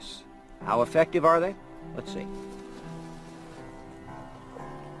came this. How effective are they? Let's see.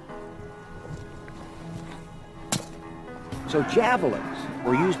 So javelins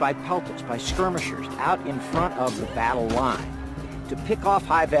were used by pelters, by skirmishers, out in front of the battle line to pick off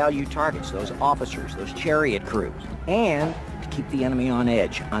high-value targets, those officers, those chariot crews, and to keep the enemy on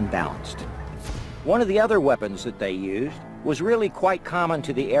edge, unbalanced. One of the other weapons that they used was really quite common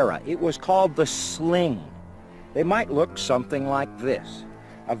to the era. It was called the sling. They might look something like this.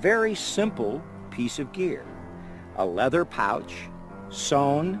 A very simple piece of gear. A leather pouch,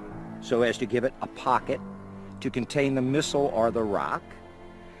 sewn so as to give it a pocket to contain the missile or the rock,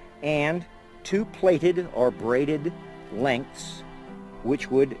 and two plated or braided lengths which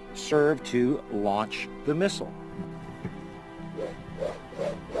would serve to launch the missile.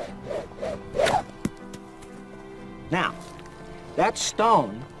 Now, that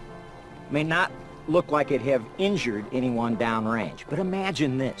stone may not look like it have injured anyone downrange, but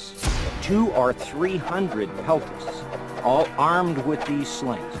imagine this. 200 or 300 peltists, all armed with these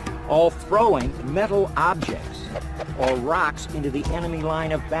slings, all throwing metal objects or rocks into the enemy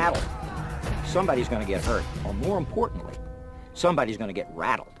line of battle. Somebody's going to get hurt, or more importantly, somebody's going to get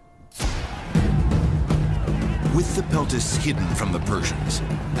rattled. With the peltists hidden from the Persians,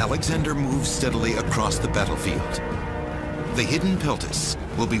 Alexander moves steadily across the battlefield. The hidden peltists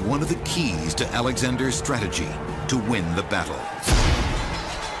will be one of the keys to Alexander's strategy to win the battle.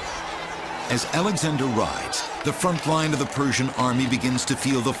 As Alexander rides, the front line of the Persian army begins to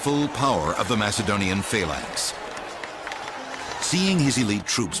feel the full power of the Macedonian phalanx. Seeing his elite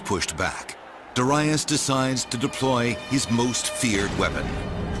troops pushed back, Darius decides to deploy his most feared weapon,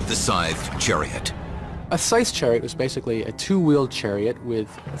 the scythed chariot. A scythe chariot was basically a two-wheeled chariot with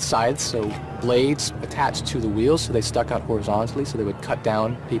scythes, so blades attached to the wheels, so they stuck out horizontally, so they would cut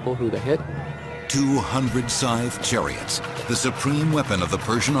down people who they hit. 200 scythed chariots, the supreme weapon of the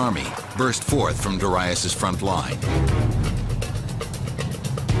Persian army, burst forth from Darius's front line.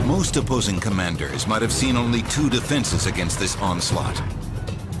 Most opposing commanders might have seen only two defenses against this onslaught.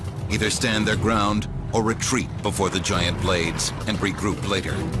 Either stand their ground or retreat before the giant blades and regroup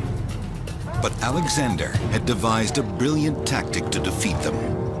later. But Alexander had devised a brilliant tactic to defeat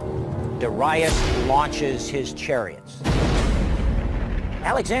them. Darius launches his chariots.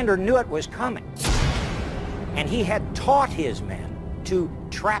 Alexander knew it was coming, and he had taught his men to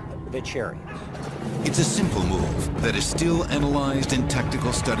trap the chariots. It's a simple move that is still analyzed in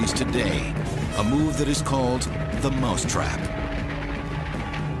tactical studies today, a move that is called the mousetrap.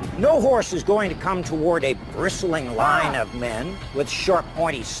 No horse is going to come toward a bristling line of men with sharp,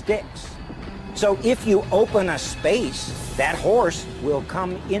 pointy sticks. So if you open a space, that horse will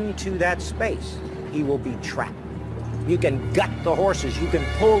come into that space. He will be trapped. You can gut the horses, you can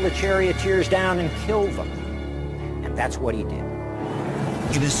pull the charioteers down and kill them. And that's what he did.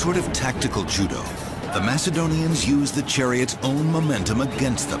 In a sort of tactical judo, the Macedonians used the chariot's own momentum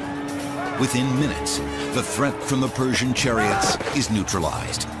against them. Within minutes, the threat from the Persian chariots is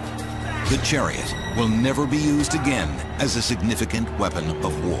neutralized. The chariot will never be used again as a significant weapon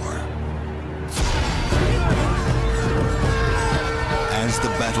of war. As the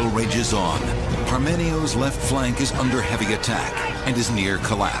battle rages on, Parmenio's left flank is under heavy attack and is near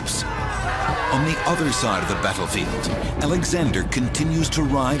collapse. On the other side of the battlefield, Alexander continues to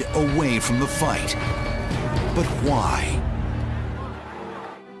ride away from the fight. But why?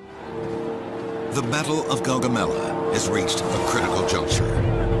 The Battle of Gaugamela has reached a critical juncture.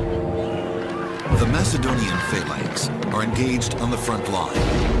 The Macedonian phalanx are engaged on the front line,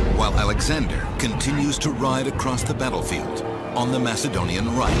 while Alexander continues to ride across the battlefield on the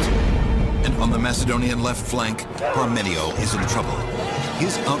Macedonian right. And on the Macedonian left flank, Parmenio is in trouble.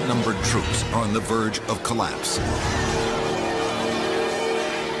 His outnumbered troops are on the verge of collapse.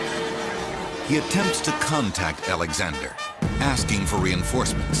 He attempts to contact Alexander, asking for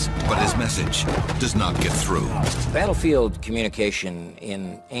reinforcements, but his message does not get through. Battlefield communication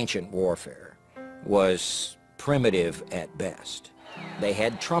in ancient warfare was primitive at best. They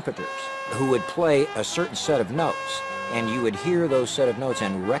had trumpeters who would play a certain set of notes, and you would hear those set of notes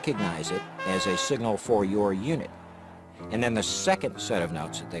and recognize it as a signal for your unit. And then the second set of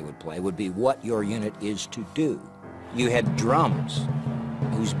notes that they would play would be what your unit is to do. You had drums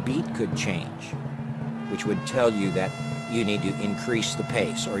whose beat could change, which would tell you that you need to increase the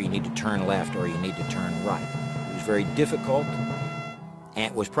pace, or you need to turn left, or you need to turn right. It was very difficult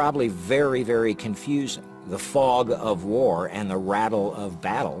and it was probably very, very confusing. The fog of war and the rattle of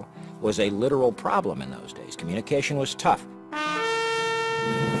battle was a literal problem in those days. Communication was tough.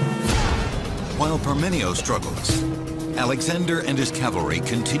 While Parmenio struggles, Alexander and his cavalry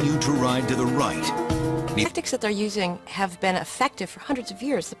continue to ride to the right. The tactics that they're using have been effective for hundreds of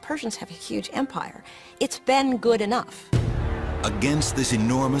years. The Persians have a huge empire. It's been good enough. Against this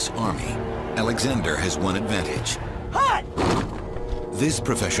enormous army, Alexander has one advantage. Hot! This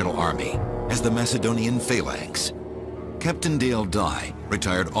professional army has the Macedonian phalanx. Captain Dale Dye,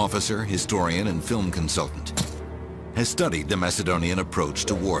 retired officer, historian, and film consultant, has studied the Macedonian approach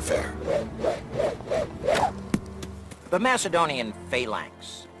to warfare. The Macedonian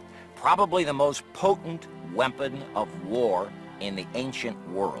phalanx, probably the most potent weapon of war in the ancient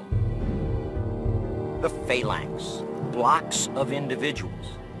world. The phalanx, blocks of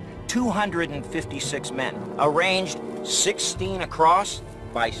individuals, 256 men, arranged 16 across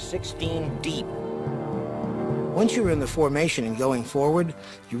by 16 deep. Once you were in the formation and going forward,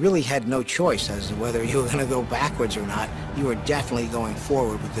 you really had no choice as to whether you were going to go backwards or not. You were definitely going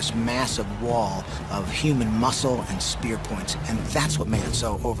forward with this massive wall of human muscle and spear points, and that's what made it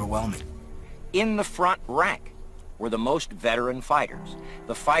so overwhelming. In the front rank were the most veteran fighters,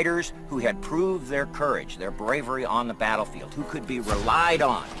 the fighters who had proved their courage, their bravery on the battlefield, who could be relied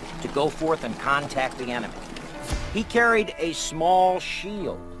on to go forth and contact the enemy. He carried a small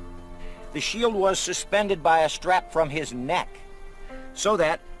shield. The shield was suspended by a strap from his neck so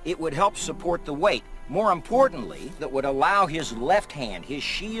that it would help support the weight. More importantly, that would allow his left hand, his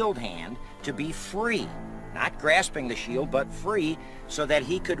shield hand, to be free. Not grasping the shield, but free, so that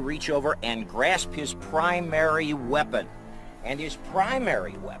he could reach over and grasp his primary weapon. And his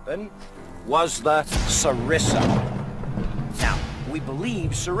primary weapon was the sarissa. Now, we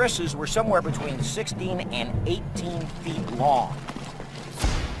believe sarissas were somewhere between 16 and 18 feet long.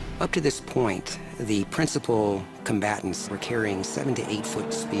 Up to this point, the principal combatants were carrying 7 to 8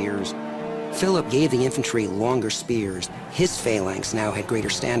 foot spears. Philip gave the infantry longer spears. His phalanx now had greater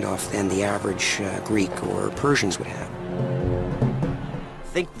standoff than the average Greek or Persians would have.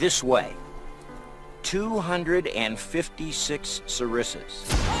 Think this way. 256 sarissas,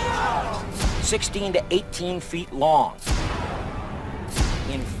 16 to 18 feet long,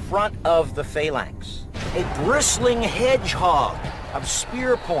 in front of the phalanx. A bristling hedgehog of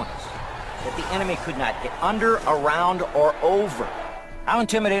spear points that the enemy could not get under, around, or over. How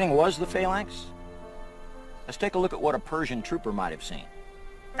intimidating was the phalanx? Let's take a look at what a Persian trooper might have seen.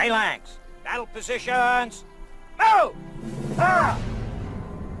 Phalanx, battle positions, move! Ah!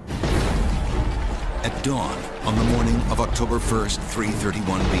 At dawn on the morning of October 1st,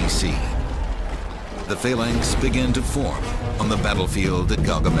 331 BC, the phalanx began to form on the battlefield at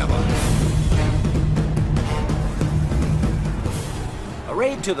Gaugamela.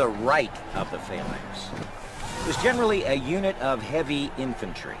 Arrayed to the right of the phalanx was generally a unit of heavy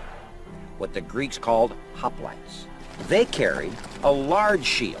infantry, what the Greeks called hoplites. They carried a large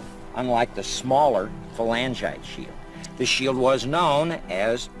shield, unlike the smaller phalangite shield. The shield was known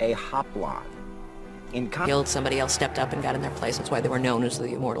as a hoplon. Killed, somebody else stepped up and got in their place. That's why they were known as the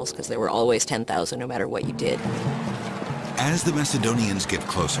Immortals, because they were always 10,000 no matter what you did. As the Macedonians get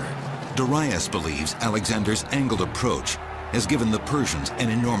closer, Darius believes Alexander's angled approach has given the Persians an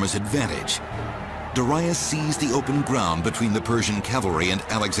enormous advantage. Darius sees the open ground between the Persian cavalry and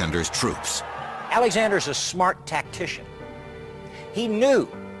Alexander's troops. Alexander's a smart tactician. He knew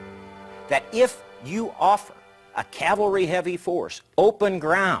that if you offer a cavalry-heavy force open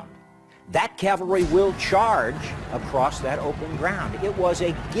ground, that cavalry will charge across that open ground. It was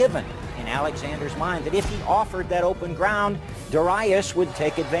a given in Alexander's mind that if he offered that open ground, Darius would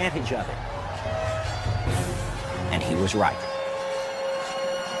take advantage of it. And he was right.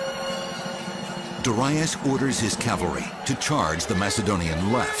 Darius orders his cavalry to charge the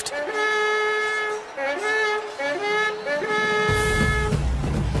Macedonian left.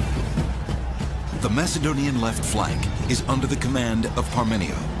 The Macedonian left flank is under the command of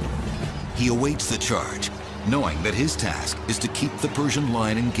Parmenio. He awaits the charge, knowing that his task is to keep the Persian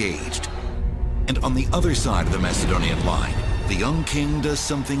line engaged. And on the other side of the Macedonian line, the young king does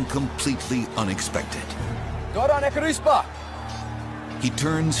something completely unexpected. He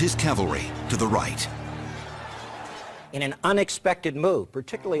turns his cavalry to the right. In an unexpected move,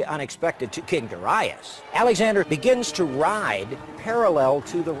 particularly unexpected to King Darius, Alexander begins to ride parallel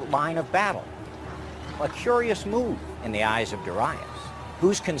to the line of battle. A curious move in the eyes of Darius,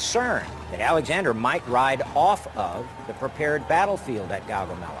 who's concerned that Alexander might ride off of the prepared battlefield at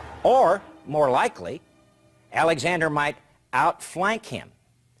Gaugamela. Or, more likely, Alexander might outflank him,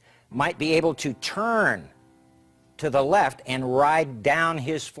 might be able to turn to the left and ride down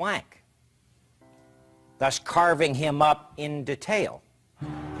his flank, thus carving him up in detail.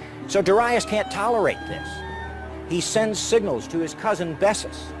 So Darius can't tolerate this. He sends signals to his cousin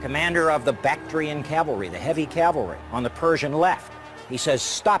Bessus, commander of the Bactrian cavalry, the heavy cavalry, on the Persian left. He says,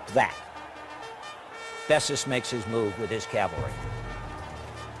 "Stop that." Bessus makes his move with his cavalry.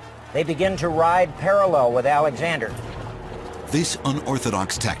 They begin to ride parallel with Alexander. This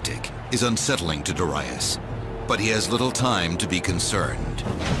unorthodox tactic is unsettling to Darius, but he has little time to be concerned.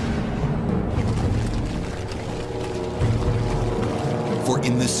 For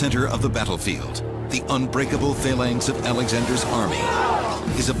in the center of the battlefield, the unbreakable phalanx of Alexander's army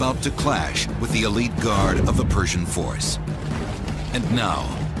is about to clash with the elite guard of the Persian force. And now,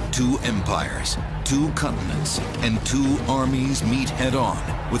 two empires, two continents, and two armies meet head-on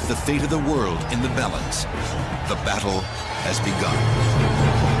with the fate of the world in the balance. The battle has begun.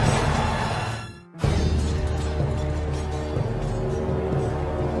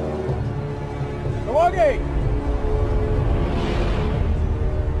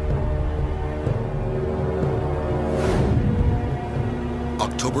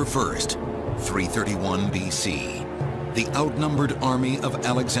 October 1st, 331 BC. The outnumbered army of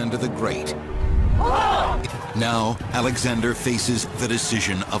Alexander the Great. Now, Alexander faces the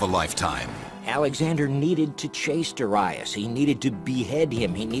decision of a lifetime. Alexander needed to chase Darius. He needed to behead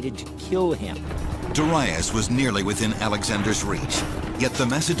him. He needed to kill him. Darius was nearly within Alexander's reach, yet the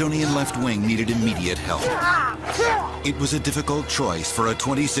Macedonian left wing needed immediate help. It was a difficult choice for a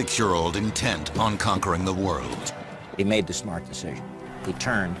 26-year-old intent on conquering the world. He made the smart decision. He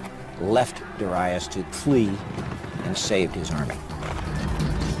turned, left Darius to flee, and saved his army.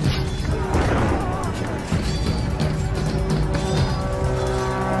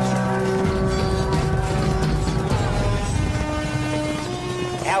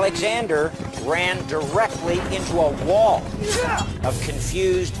 Alexander ran directly into a wall of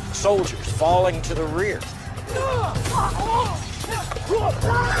confused soldiers falling to the rear.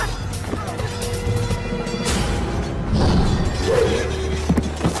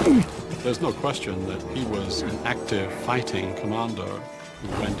 There's no question that he was an active fighting commander who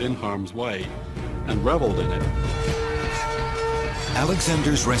went in harm's way and reveled in it.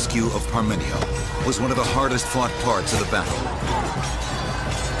 Alexander's rescue of Parmenio was one of the hardest fought parts of the battle.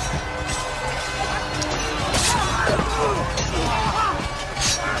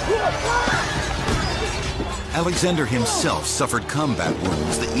 Alexander himself suffered combat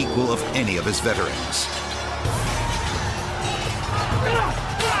wounds the equal of any of his veterans.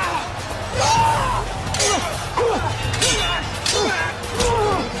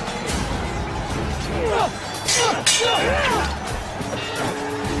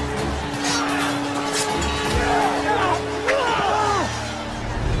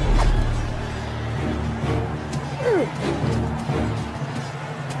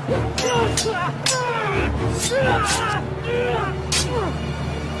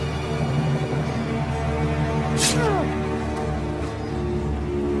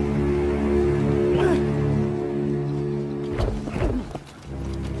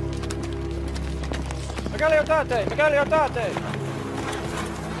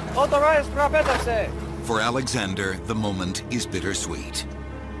 For Alexander, the moment is bittersweet.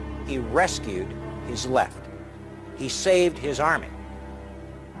 He rescued his left. He saved his army.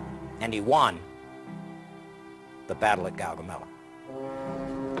 And he won the battle at Gaugamela.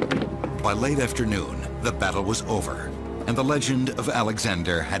 By late afternoon, the battle was over, and the legend of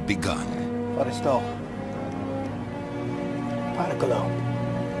Alexander had begun.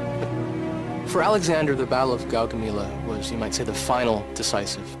 For Alexander, the Battle of Gaugamela was, you might say, the final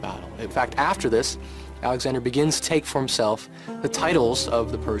decisive battle. In fact, after this, Alexander begins to take for himself the titles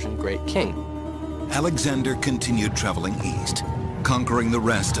of the Persian Great King. Alexander continued traveling east, conquering the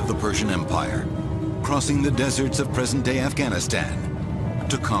rest of the Persian Empire, crossing the deserts of present-day Afghanistan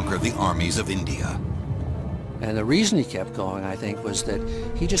to conquer the armies of India. And the reason he kept going, I think, was that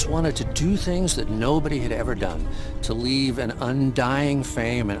he just wanted to do things that nobody had ever done, to leave an undying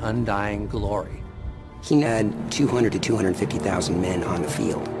fame and undying glory. He had 200 to 250,000 men on the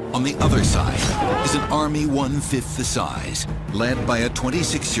field. On the other side is an army 1/5 the size, led by a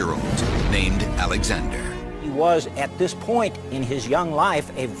 26-year-old named Alexander. He was, at this point in his young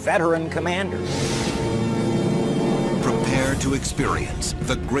life, a veteran commander. Prepare to experience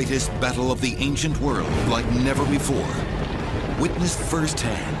the greatest battle of the ancient world like never before. Witness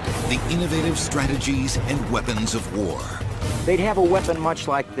firsthand the innovative strategies and weapons of war. They'd have a weapon much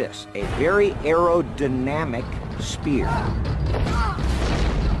like this, a very aerodynamic spear.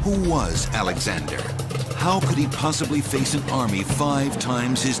 Who was Alexander? How could he possibly face an army 5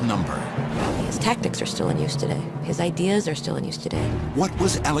 times his number? His tactics are still in use today. His ideas are still in use today. What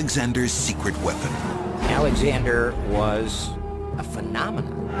was Alexander's secret weapon? Alexander was a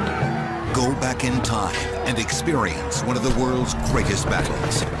phenomenon. Go back in time and experience one of the world's greatest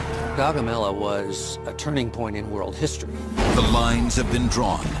battles. Gaugamela was a turning point in world history. The lines have been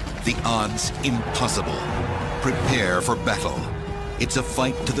drawn, the odds impossible. Prepare for battle. It's a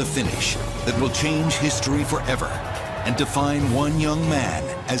fight to the finish that will change history forever and define one young man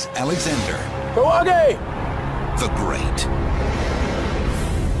as Alexander the Great.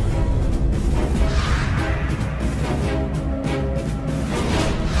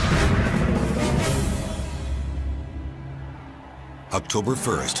 October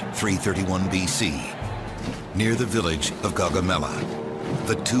 1st, 331 BC. Near the village of Gaugamela,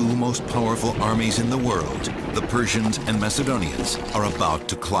 the two most powerful armies in the world, the Persians and Macedonians, are about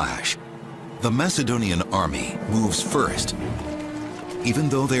to clash. The Macedonian army moves first, even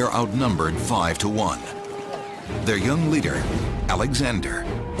though they are outnumbered 5 to 1. Their young leader, Alexander,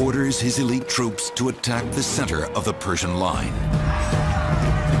 orders his elite troops to attack the center of the Persian line.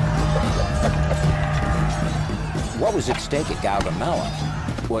 What was at stake at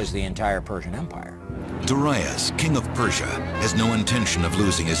Gaugamela was the entire Persian Empire. Darius, king of Persia, has no intention of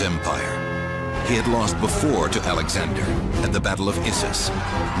losing his empire. He had lost before to Alexander at the Battle of Issus.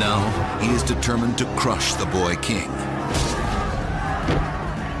 Now he is determined to crush the boy king.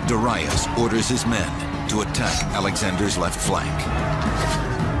 Darius orders his men to attack Alexander's left flank.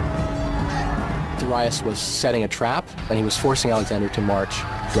 Darius was setting a trap, and he was forcing Alexander to march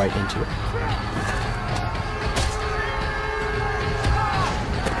right into it.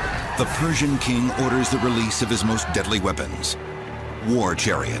 The Persian king orders the release of his most deadly weapons, war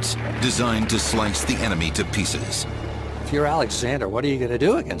chariots designed to slice the enemy to pieces. If you're Alexander, what are you going to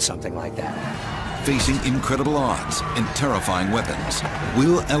do against something like that? Facing incredible odds and terrifying weapons,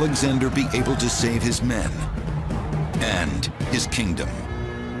 will Alexander be able to save his men and his kingdom?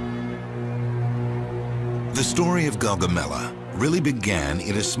 The story of Gaugamela really began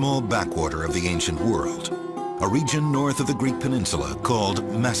in a small backwater of the ancient world, a region north of the Greek peninsula called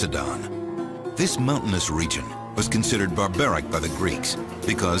Macedon. This mountainous region was considered barbaric by the Greeks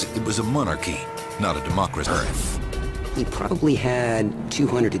because it was a monarchy, not a democracy. He probably had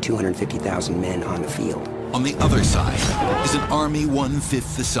 200 to 250,000 men on the field. On the other side is an army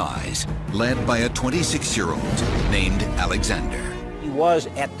 1/5 the size, led by a 26-year-old named Alexander. He was,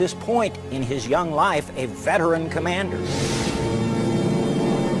 at this point in his young life, a veteran commander.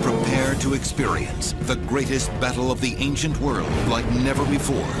 Prepare to experience the greatest battle of the ancient world like never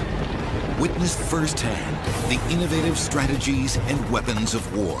before. Witness firsthand the innovative strategies and weapons of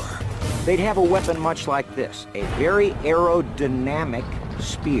war. They'd have a weapon much like this, a very aerodynamic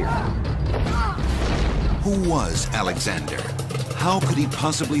spear. Who was Alexander? How could he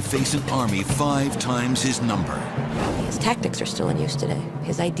possibly face an army 5 times his number? His tactics are still in use today.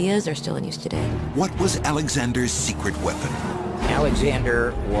 His ideas are still in use today. What was Alexander's secret weapon?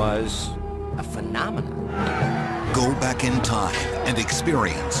 Alexander was a phenomenon. Go back in time and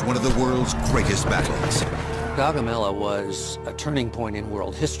experience one of the world's greatest battles. Gaugamela was a turning point in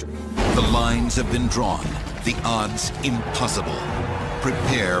world history. The lines have been drawn, the odds impossible.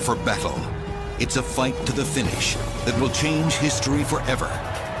 Prepare for battle. It's a fight to the finish that will change history forever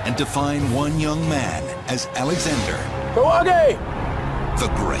and define one young man as Alexander the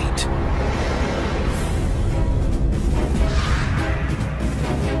Great.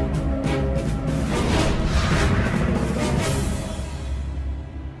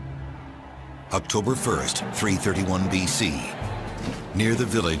 October 1st, 331 BC. Near the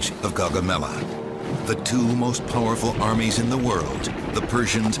village of Gaugamela, the two most powerful armies in the world, the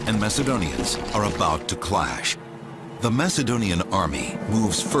Persians and Macedonians, are about to clash. The Macedonian army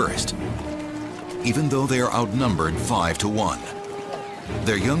moves first, even though they are outnumbered 5 to 1.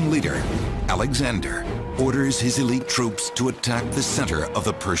 Their young leader, Alexander, orders his elite troops to attack the center of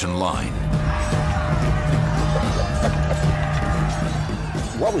the Persian line.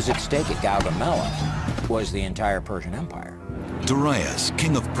 What was at stake at Gaugamela was the entire Persian Empire. Darius,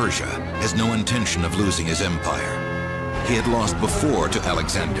 king of Persia, has no intention of losing his empire. He had lost before to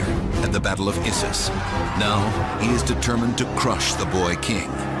Alexander at the Battle of Issus. Now he is determined to crush the boy king.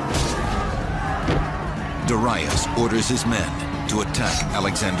 Darius orders his men to attack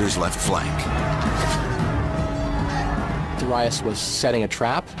Alexander's left flank. Darius was setting a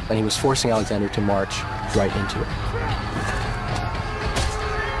trap, and he was forcing Alexander to march right into it.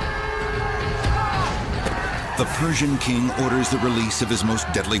 The Persian king orders the release of his most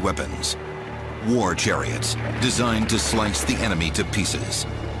deadly weapons, war chariots designed to slice the enemy to pieces.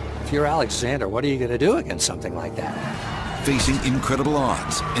 If you're Alexander, what are you going to do against something like that? Facing incredible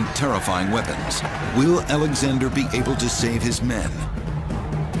odds and terrifying weapons, will Alexander be able to save his men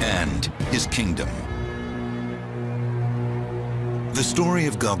and his kingdom? The story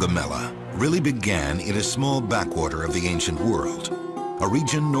of Gaugamela really began in a small backwater of the ancient world, a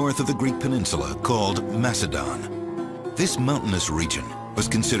region north of the Greek peninsula called Macedon. This mountainous region was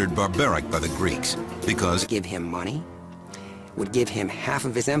considered barbaric by the Greeks because give him money, would give him half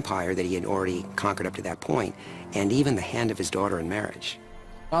of his empire that he had already conquered up to that point, and even the hand of his daughter in marriage.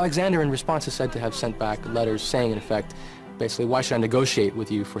 Alexander, in response, is said to have sent back letters saying, in effect, basically, why should I negotiate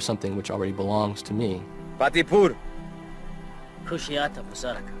with you for something which already belongs to me? Patipur! Krushiata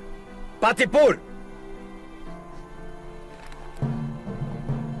Pasaraka. Patipur!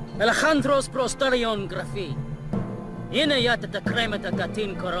 Alejandros Prostarion Grafi. Ina yata ta kremata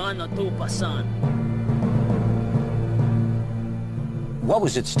katin Korano tu pasan. What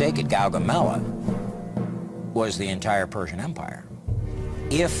was at stake at Gaugamela was the entire Persian Empire.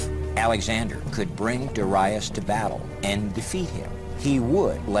 If Alexander could bring Darius to battle and defeat him, he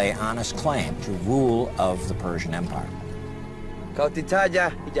would lay honest claim to rule of the Persian Empire.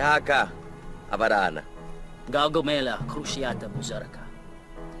 Kautitaja ijahaka avarana. Gaugamela Krushiata Buzaraka.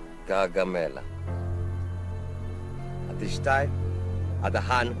 Gaugamela. Atishtai,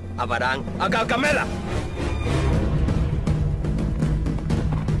 Adahan, Avarang, Gaugamela!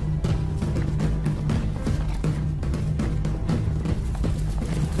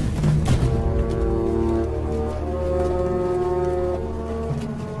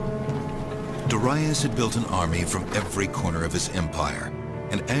 Darius had built an army from every corner of his empire,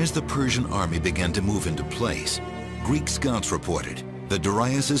 and as the Persian army began to move into place, Greek scouts reported that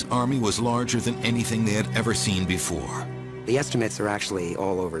Darius's army was larger than anything they had ever seen before. The estimates are actually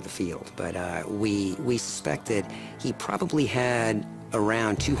all over the field, but we suspect that he probably had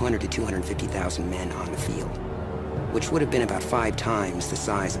around 200 to 250,000 men on the field, which would have been about 5 times the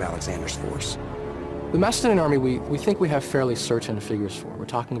size of Alexander's force. The Macedonian army, we think we have fairly certain figures for. We're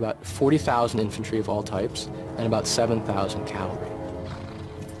talking about 40,000 infantry of all types and about 7,000 cavalry.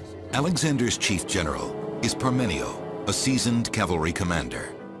 Alexander's chief general is Parmenio, a seasoned cavalry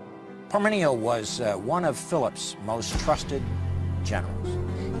commander. Parmenio was one of Philip's most trusted generals.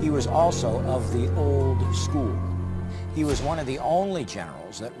 He was also of the old school. He was one of the only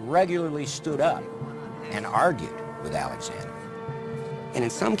generals that regularly stood up and argued with Alexander. And in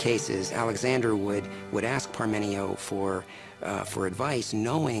some cases, Alexander would ask Parmenio for advice,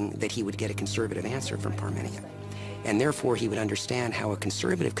 knowing that he would get a conservative answer from Parmenio. And therefore, he would understand how a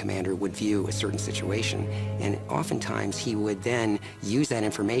conservative commander would view a certain situation. And oftentimes, he would then use that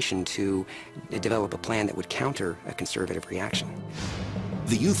information to develop a plan that would counter a conservative reaction.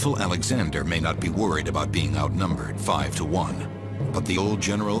 The youthful Alexander may not be worried about being outnumbered 5 to 1, but the old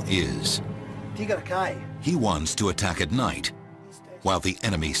general is. He wants to attack at night, while the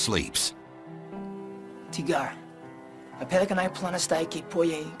enemy sleeps. Tigar, apela ka na planastay kay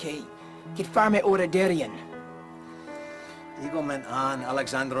Poye kay farme ora Darian. Igo man an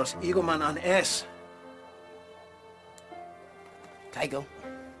Alexandros, igo man an es. Kaigo.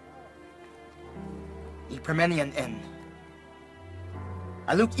 I Parmenian en.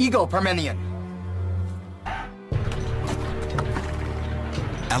 Aluk ego Parmenian.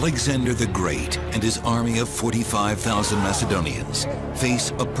 Alexander the Great and his army of 45,000 Macedonians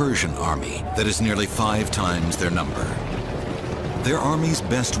face a Persian army that is nearly 5 times their number. Their army's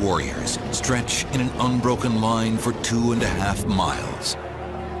best warriors stretch in an unbroken line for 2.5 miles.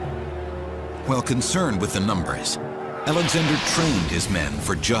 While concerned with the numbers, Alexander trained his men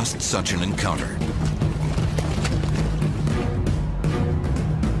for just such an encounter.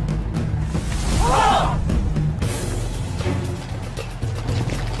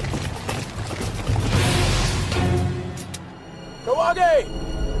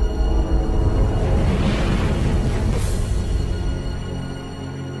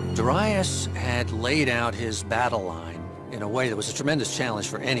 Darius had laid out his battle line in a way that was a tremendous challenge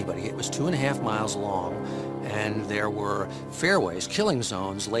for anybody. It was 2.5 miles long, and there were fairways, killing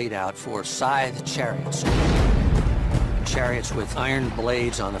zones, laid out for scythe chariots. Chariots with iron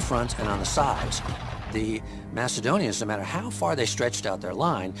blades on the front and on the sides. The Macedonians, no matter how far they stretched out their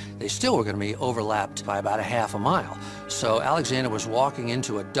line, they still were going to be overlapped by about 1/2 mile. So Alexander was walking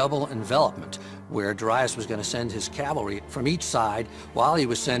into a double envelopment where Darius was going to send his cavalry from each side while he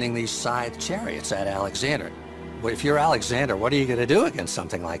was sending these scythe chariots at Alexander. Well, if you're Alexander, what are you going to do against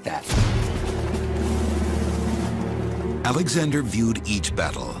something like that? Alexander viewed each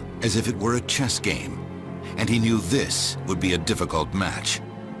battle as if it were a chess game, and he knew this would be a difficult match.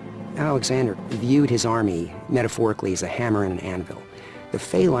 Alexander viewed his army metaphorically as a hammer and an anvil. The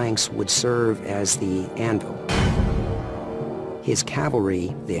phalanx would serve as the anvil. his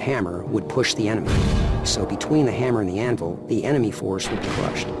cavalry, the hammer, would push the enemy. So between the hammer and the anvil, the enemy force would be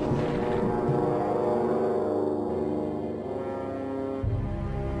crushed.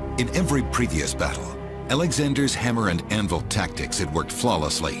 In every previous battle, Alexander's hammer and anvil tactics had worked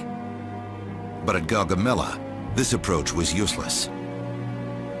flawlessly. But at Gaugamela, this approach was useless.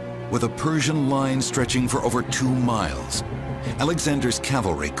 With a Persian line stretching for over 2 miles, Alexander's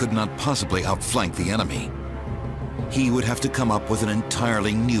cavalry could not possibly outflank the enemy. He would have to come up with an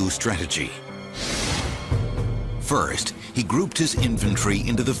entirely new strategy. First, he grouped his infantry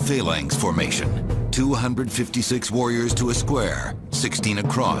into the phalanx formation, 256 warriors to a square, 16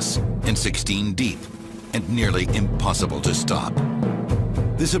 across, and 16 deep, and nearly impossible to stop.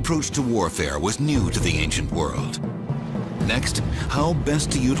 This approach to warfare was new to the ancient world. Next, how best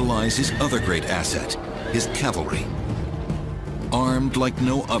to utilize his other great asset, his cavalry. Armed like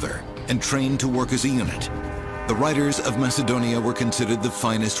no other and trained to work as a unit, the riders of Macedonia were considered the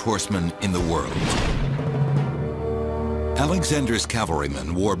finest horsemen in the world. Alexander's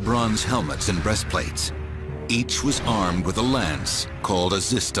cavalrymen wore bronze helmets and breastplates. Each was armed with a lance called a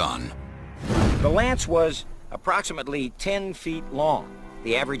ziston. The lance was approximately 10 feet long.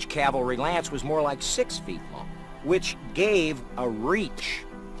 The average cavalry lance was more like 6 feet long, which gave a reach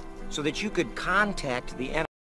so that you could contact the enemy.